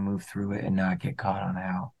creating and move through it and not get caught on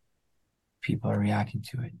how people are reacting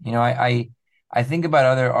to it. I think about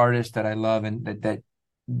other artists that I love and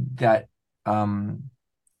that um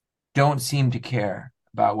don't seem to care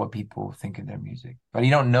about what people think of their music. But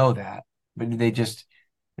you don't know that. But they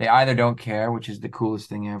either don't care, which is the coolest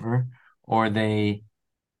thing ever, or they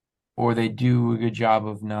do a good job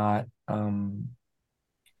of not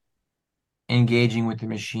engaging with the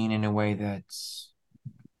machine in a way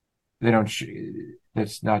they don't sh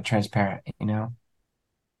that's not transparent.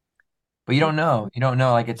 But you don't know,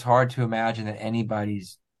 like it's hard to imagine that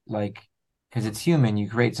anybody's like, because it's human. You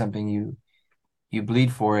create something, you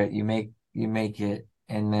bleed for it, you make it,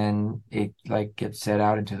 and then it like gets set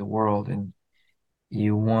out into the world, and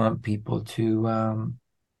you want people to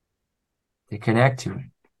connect to it.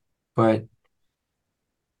 But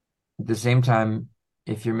at the same time,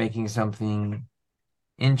 if you're making something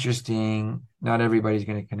interesting, not everybody's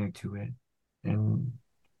going to connect to it, and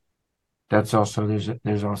that's also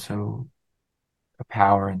there's also a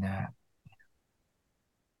power in that.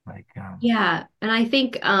 Like, yeah. And I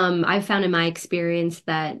think I've found in my experience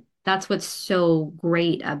that that's what's so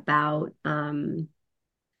great about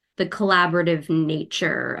the collaborative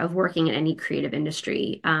nature of working in any creative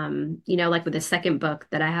industry. Like with the second book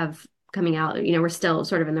that I have coming out, we're still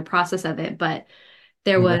sort of in the process of it, but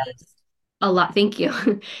there was congrats. a lot, thank you.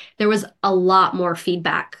 There was a lot more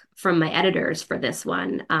feedback from my editors for this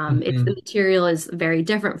one. It's the Mhm. material is very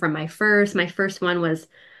different from my first. My first one was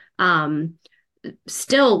um,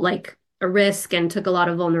 still like a risk and took a lot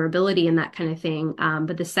of vulnerability and that kind of thing.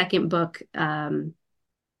 But the second book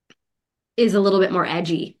is a little bit more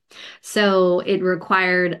edgy. So it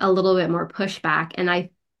required a little bit more pushback. And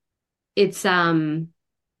it's um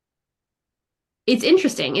it's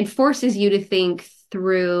interesting. It forces you to think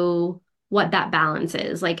through what that balance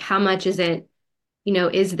is. Like how much is it,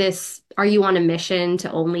 are you on a mission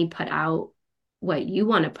to only put out what you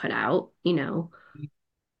want to put out,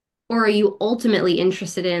 or are you ultimately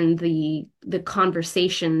interested in the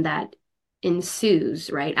conversation that ensues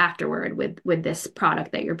right afterward with this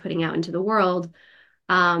product that you're putting out into the world?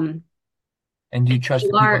 Um, And do you and if trust you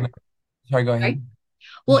the people? are, Sorry, go right? ahead.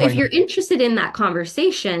 Well, if Sorry, go you're ahead. interested in that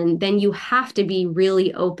conversation, then you have to be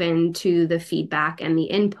really open to the feedback and the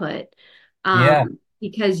input, Yeah,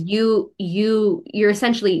 because you're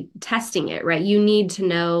essentially testing it, right? You need to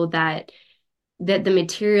know that the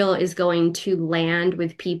material is going to land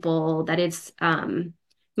with people, that it's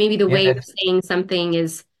maybe the yeah, way you're saying something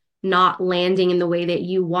is not landing in the way that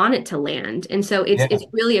you want it to land. And so it's yeah.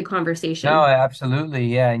 really a No, conversation. absolutely,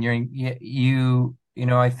 yeah. And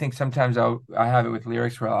I think sometimes I have it with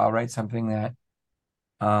lyrics where I'll write something that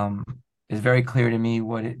um is very clear to me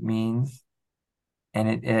what it means, and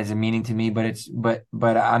it has a meaning to me,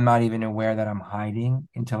 but I'm not even aware that I'm hiding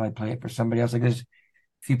until I play it for somebody else. Like there's a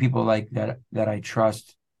few people like that I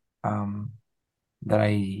trust, um, that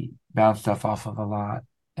I bounce stuff off of a lot,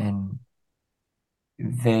 and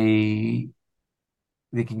they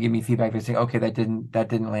they can give me feedback. They say, okay, that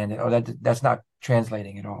didn't land it, or that's not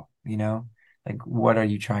translating at all. Like what are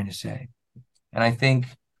you trying to say? And I think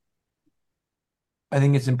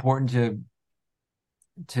it's important to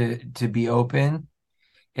be open.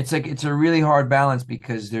 It's like it's a really hard balance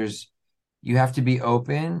because you have to be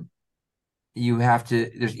open.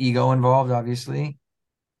 There's ego involved, obviously,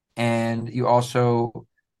 and you also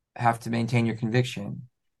have to maintain your conviction.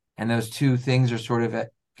 And those two things are sort of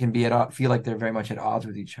can be feel like they're very much at odds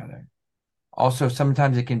with each other. Also,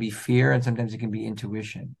 sometimes it can be fear and sometimes it can be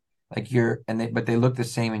intuition. Like but they look the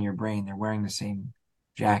same in your brain. They're wearing the same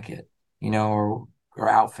jacket, or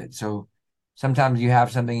outfit. So sometimes you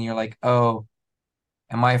have something and you're like, oh,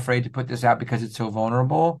 am I afraid to put this out because it's so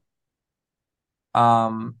vulnerable?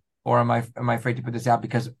 or am I afraid to put this out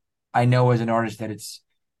because I know as an artist that it's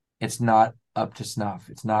not up to snuff.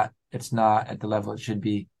 It's not at the level it should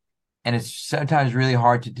be. And it's sometimes really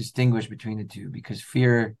hard to distinguish between the two because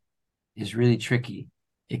fear is really tricky.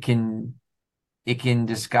 It can it can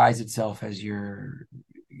disguise itself as your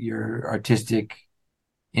artistic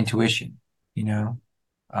intuition, you know?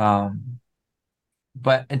 Um,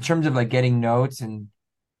 but in terms of like getting notes and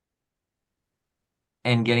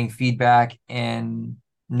getting feedback and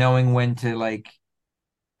knowing when to like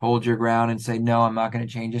hold your ground and say, no, I'm not going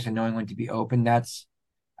to change this, and knowing when to be open, that's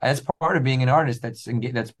part of being an artist. That's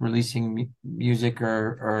releasing music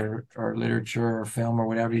or literature or film or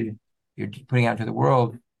whatever you're putting out to the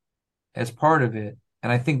world as part of it.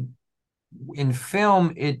 And I think in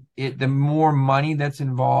film, it the more money that's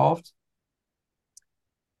involved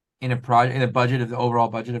in a project, in a budget of the overall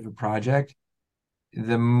budget of a project,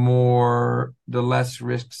 the less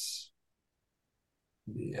risks.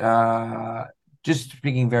 Uh, just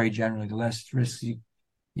speaking very generally, the less risks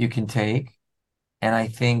you can take. And I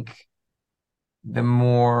think the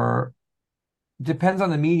more depends on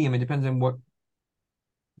the medium. It depends on what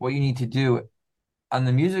you need to do. On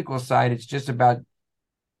the musical side, it's just about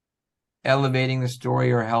elevating the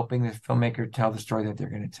story or helping the filmmaker tell the story that they're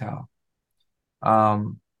going to tell.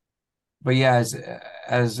 Um, but yeah,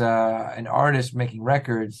 as an artist making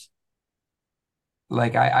records,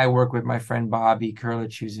 like I work with my friend Bobby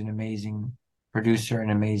Kurlich, who's an amazing producer, an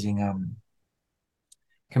amazing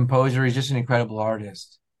composer. He's just an incredible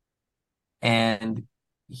artist, and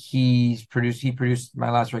he produced my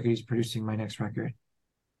last record. He's producing my next record,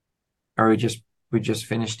 or we just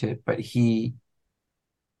finished it. But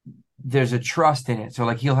there's a trust in it. So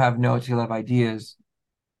like he'll have notes, he'll have ideas,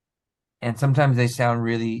 and sometimes they sound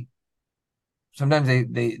really. Sometimes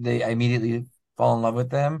they I immediately fall in love with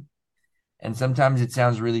them, and sometimes it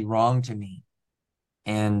sounds really wrong to me,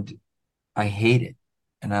 and I hate it,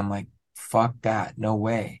 and I'm like, fuck that, no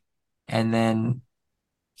way. And then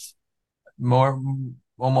more,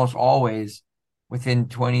 almost always, within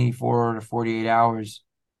 24 to 48 hours,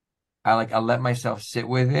 I let myself sit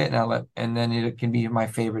with it, and then it can be my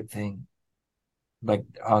favorite thing, like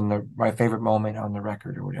on my favorite moment on the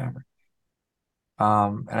record or whatever.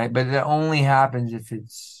 But it only happens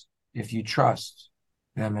if you trust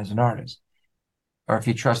them as an artist, or if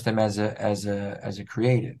you trust them as a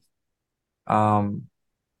creative. Um,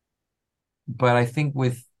 but I think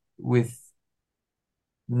with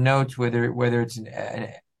notes, whether it's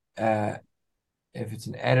uh, if it's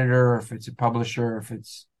an editor, or if it's a publisher,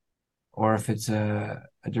 or if it's a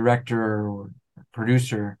director or a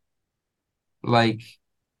producer, like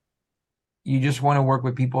you just want to work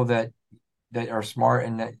with people that are smart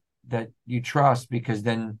and that you trust, because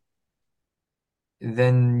then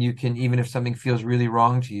you can, even if something feels really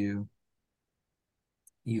wrong to you,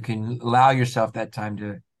 you can allow yourself that time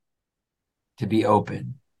to be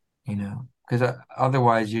open, because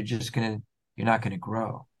otherwise you're not gonna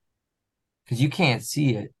grow because you can't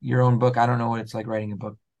see it. Your own book, I don't know what it's like writing a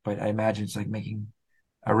book, but I imagine it's like making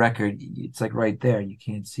a record. It's like right there, you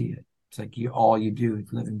can't see it. It's like all you do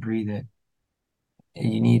is live and breathe it.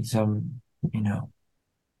 And you need some, you know,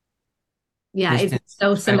 Yeah, it's distance.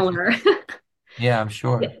 so Respect. similar. Yeah, I'm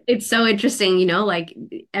sure. It's so interesting, like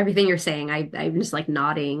everything you're saying, I'm just like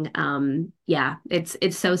nodding. Yeah,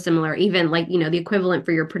 it's so similar. Even like, the equivalent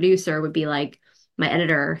for your producer would be like my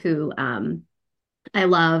editor who I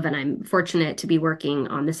love, and I'm fortunate to be working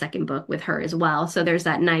on the second book with her as well. So there's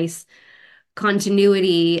that nice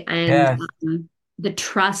continuity and Yes. the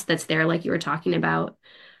trust that's there, like you were talking about.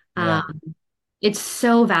 Yeah. Um, it's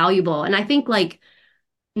so valuable. And I think like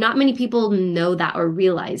not many people know that or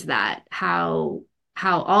realize that how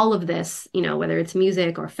all of this, whether it's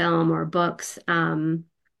music or film or books,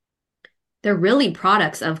 they're really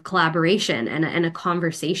products of collaboration and a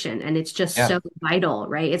conversation. And it's just Yeah. so vital,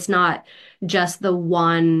 right? It's not just the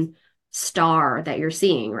one star that you're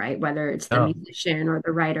seeing, right? Whether it's the No. musician or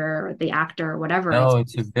the writer or the actor or whatever. No,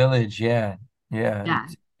 it's a village. Yeah. Yeah. Yeah,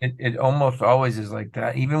 It almost always is like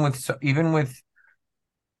that. Even with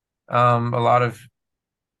a lot of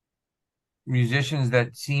musicians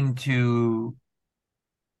that seem to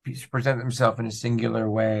present themselves in a singular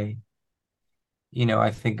way.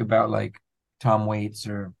 I think about like Tom Waits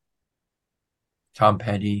or Tom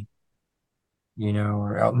Petty,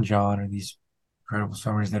 or Elton John, or these incredible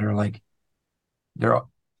songwriters that are like they're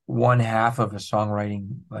one half of a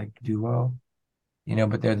songwriting like duo,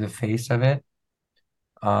 but they're the face of it.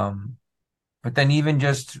 Um, but then even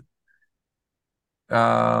just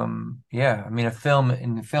yeah, I mean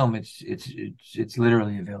in the film it's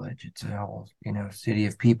literally a village. It's a whole, city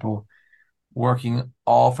of people working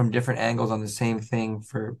all from different angles on the same thing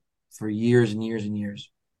for for years and years and years.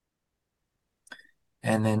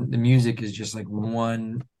 And then the music is just like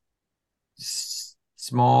one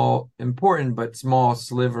small, important but small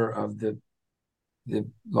sliver of the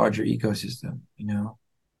larger ecosystem, you know.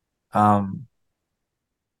 Um,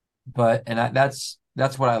 but and that's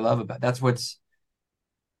what I love about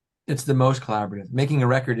it's the most collaborative. Making a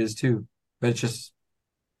record is too, but it's just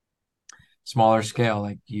smaller scale.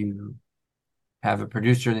 Like you have a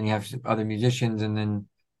producer, then you have some other musicians, and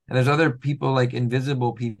there's other people like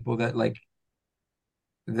invisible people that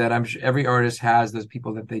that I'm sure every artist has those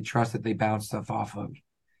people that they trust that they bounce stuff off of,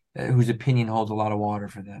 whose opinion holds a lot of water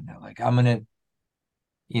for them. They're like, I'm gonna,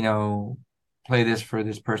 you know, play this for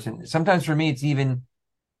this person. Sometimes for me, it's even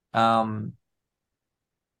um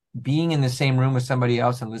being in the same room with somebody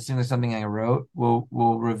else and listening to something I wrote will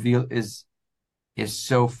reveal is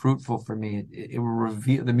so fruitful for me. It will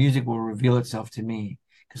reveal the music will reveal itself to me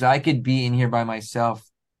because I could be in here by myself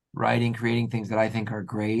writing, creating things that I think are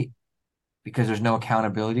great because there's no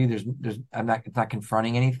accountability. There's I'm not it's not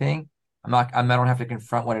confronting anything. I don't have to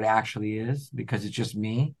confront what it actually is because it's just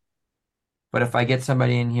me. But if I get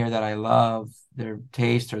somebody in here that I love their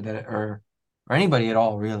taste or anybody at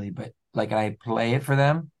all really, but like I play it for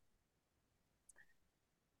them,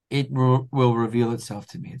 will reveal itself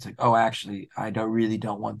to me. It's like, oh, actually, I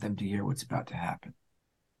don't want them to hear what's about to happen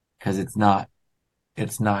because it's not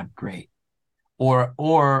great.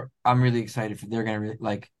 Or I'm really excited for they're gonna really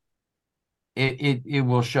like it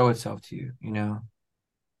will show itself to you, you know.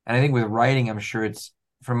 And I think with writing, I'm sure it's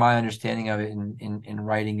from my understanding of it in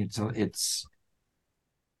writing, it's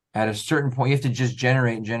at a certain point you have to just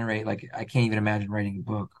generate and generate. Like I can't even imagine writing a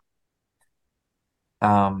book.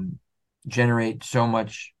 Um, generate so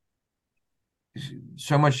much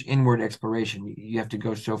inward exploration. You have to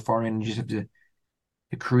go so far in. You just have to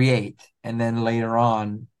create, and then later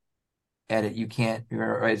on edit. You can't.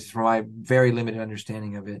 It's from my very limited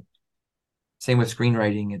understanding of it. Same with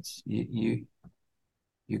screenwriting. It's you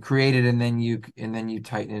create it, and then you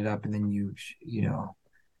tighten it up, and then you know.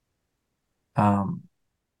 Um.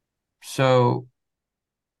 So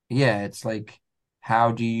yeah, it's like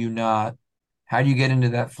how do you not? How do you get into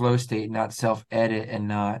that flow state, not self edit, and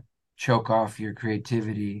not choke off your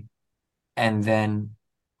creativity? And then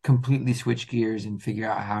completely switch gears and figure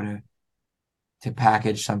out how to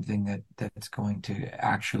package something that's going to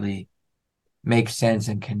actually make sense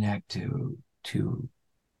and connect to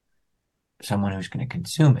someone who's going to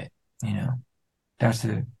consume it. You know, that's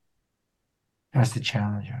the that's the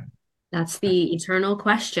challenge. That's the eternal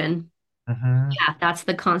question. Mm-hmm. Yeah, that's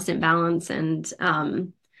the constant balance.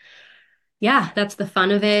 And yeah, that's the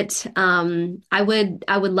fun of it. I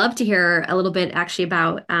would love to hear a little bit actually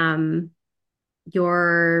about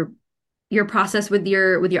your your process with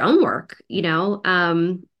your own work, you know.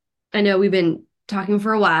 I know we've been talking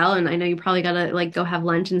for a while and I know you probably gotta like go have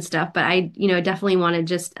lunch and stuff, but I, definitely want to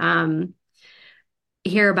just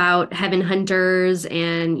hear about Heaven Hunters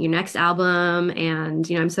and your next album. And,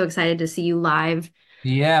 I'm so excited to see you live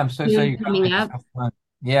Yeah, I'm so excited soon you're coming. coming It's up. so fun.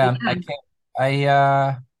 Yeah, I Yeah. can't.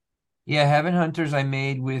 I yeah, Heaven Hunters I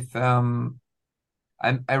made with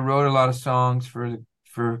I wrote a lot of songs for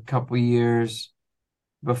a couple years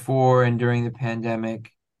before and during the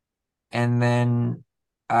pandemic, and then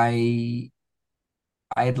I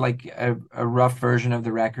I had like a rough version of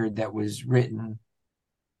the record that was written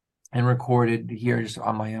and recorded here just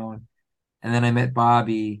on my own. And then I met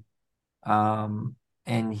Bobby,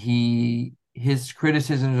 and his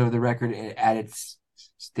criticisms of the record at its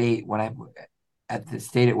state at the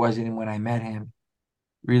state it was in when I met him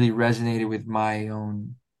really resonated with my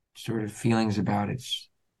own sort of feelings about its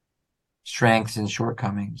strengths and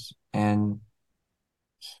shortcomings. And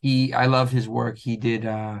I loved his work.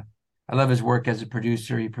 I love his work as a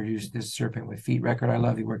producer. He produced this Serpent with Feet record I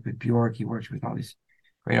love. He worked with Bjork. He worked with all these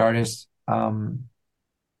great artists. And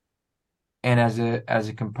as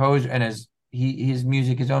a composer and as his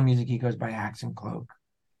own music, he goes by Axe and Cloak.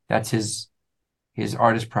 That's his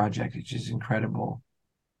artist project, which is incredible.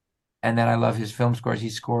 And then I love his film scores. He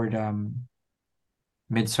scored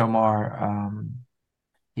Midsommar.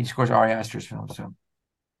 He scores Ari Aster's films. So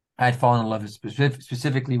I'd fallen in love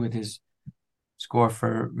specifically with his score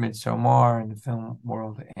for Midsommar and the film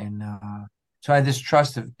world. And so I had this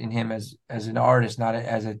trust in him as an artist, not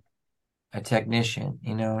as a technician,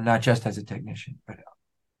 you know, not just as a technician, but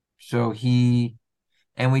so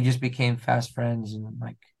and we just became fast friends and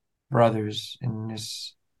like brothers in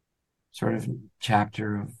this sort of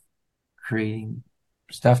chapter of creating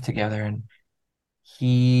stuff together. And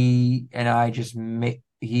he and I just made,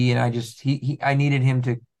 he and I just, I needed him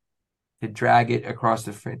to drag it across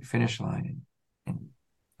the finish line and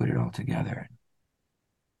put it all together.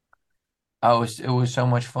 it was so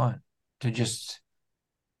much fun to just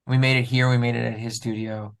we made it here, we made it at his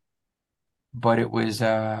studio, but it was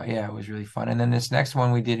yeah, it was really fun. And then this next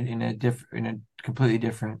one we did it in a completely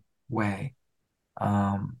different way.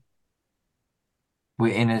 Um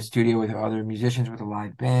we in a studio with other musicians with a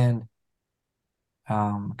live band,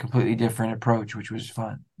 completely different approach, which was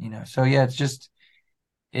fun, you know. So yeah, it's just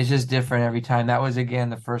different every time. That was again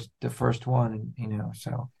the first one, you know,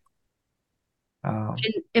 so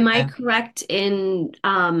And am I and correct in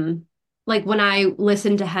like when I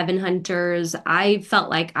listened to Heaven Hunters, I felt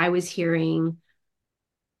like I was hearing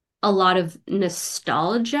a lot of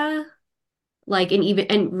nostalgia, like and even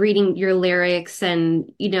and reading your lyrics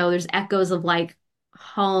and there's echoes of like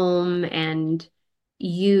home and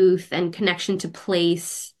youth and connection to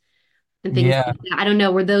place and things yeah, like that. I don't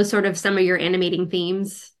know, were those sort of some of your animating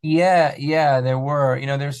themes? yeah, there were. You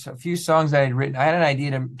know, there's a few songs that I'd written. I had an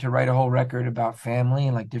idea to write a whole record about family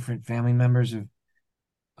and like different family members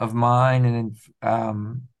of mine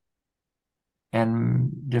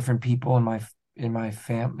and different people in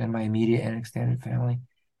my immediate and extended family.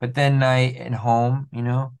 But then I in home, you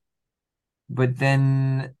know. But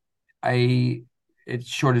then I it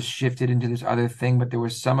sort of shifted into this other thing, but there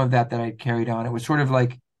was some of that I carried on. It was sort of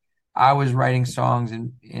like I was writing songs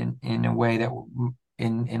in a way that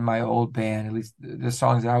in my old band, at least the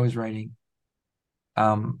songs that I was writing,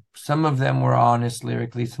 some of them were honest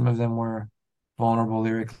lyrically, some of them were vulnerable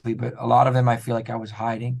lyrically, but a lot of them I feel like I was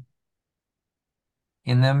hiding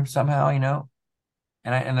in them somehow, you know.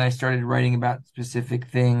 And I started writing about specific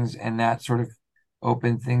things, and that sort of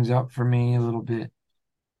opened things up for me a little bit.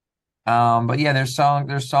 But yeah, there's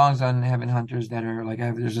songs on Heaven Hunters that are like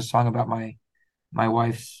there's a song about my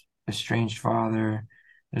wife's estranged father.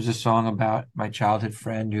 There's a song about my childhood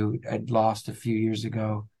friend who I'd lost a few years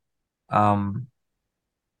ago. Um,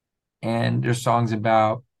 and there's songs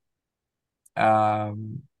about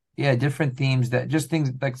yeah, different themes that just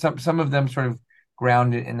things like some of them sort of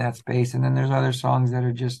grounded in that space. And then there's other songs that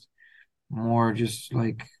are just more just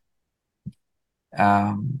like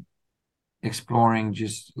um exploring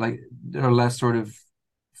just like they're less sort of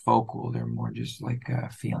focal. They're more just like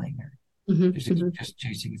feeling or Hmm. just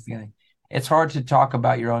chasing a feeling. It's hard to talk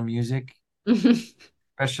about your own music, Hmm.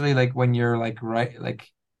 especially like when you're like right like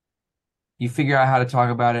you figure out how to talk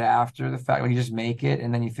about it after the fact when you just make it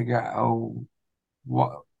and then you figure out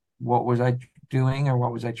what what was I doing or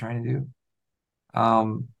what was I trying to do.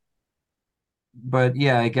 But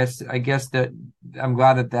yeah, I guess that I'm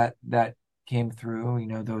glad that came through, you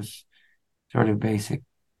know, those sort of basic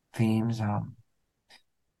themes.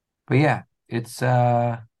 But yeah, it's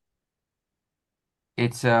a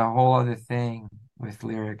whole other thing with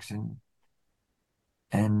lyrics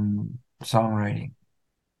and songwriting.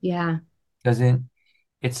 Yeah. Doesn't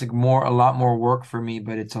it's like a lot more work for me,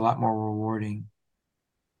 but it's a lot more rewarding.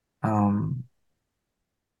 Um,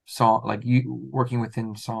 song like you working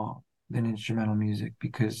within song than instrumental music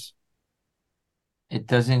because it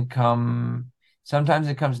doesn't come. Sometimes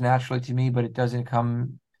it comes naturally to me, but it doesn't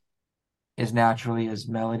come as naturally as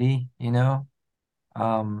melody, you know?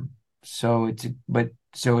 Um, so it's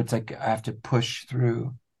like I have to push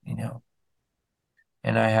through, you know,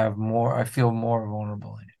 and I feel more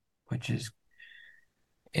vulnerable in it, which is,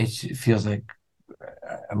 it feels like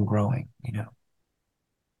I'm growing, you know.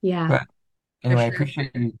 Yeah, But for anyway, I sure.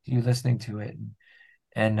 appreciate you listening to it,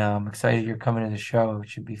 and I'm excited you're coming to the show. It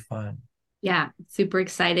should be fun. Yeah, super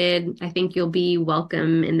excited. I think you'll be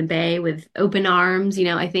welcome in the Bay with open arms.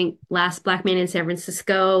 I think last Black Man in San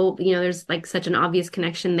Francisco, there's like such an obvious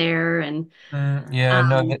connection there. And Yeah,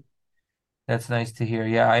 no, um, that's nice to hear.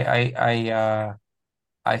 Yeah,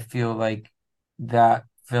 I feel like that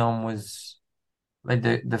film was like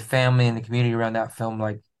the family and the community around that film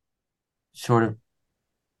like sort of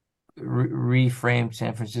reframed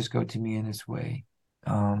San Francisco to me in this way.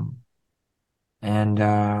 Um, and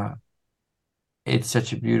it's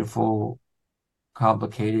such a beautiful,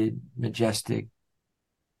 complicated, majestic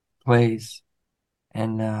place.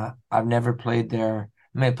 And I've never played there.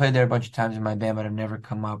 I mean, I played there a bunch of times in my band, but I've never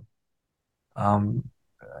come up um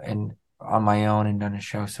and on my own and done a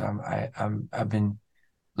show. So I've been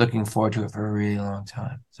looking forward to it for a really long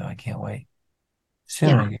time. So I can't wait.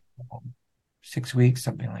 Soon yeah, I get home. 6 weeks,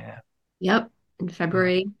 something like that. yep, in Yeah.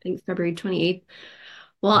 February, I think February 28th.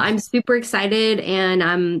 Well, It's I'm super excited and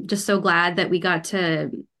I'm just so glad that we got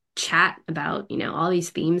to chat about, all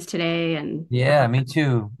these themes today. And Yeah, me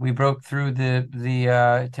too. We broke through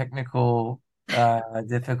the technical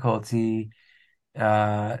difficulty.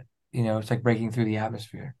 Uh, you know, it's like breaking through the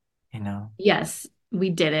atmosphere, you know. yes, we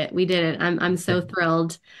did it. We did it. I'm so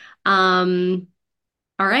thrilled. Um,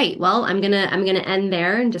 All right. Well, I'm gonna end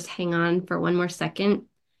there and just hang on for one more second.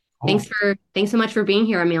 Cool. Thanks so much for being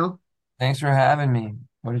here, Emile. Thanks for having me.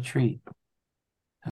 What a treat.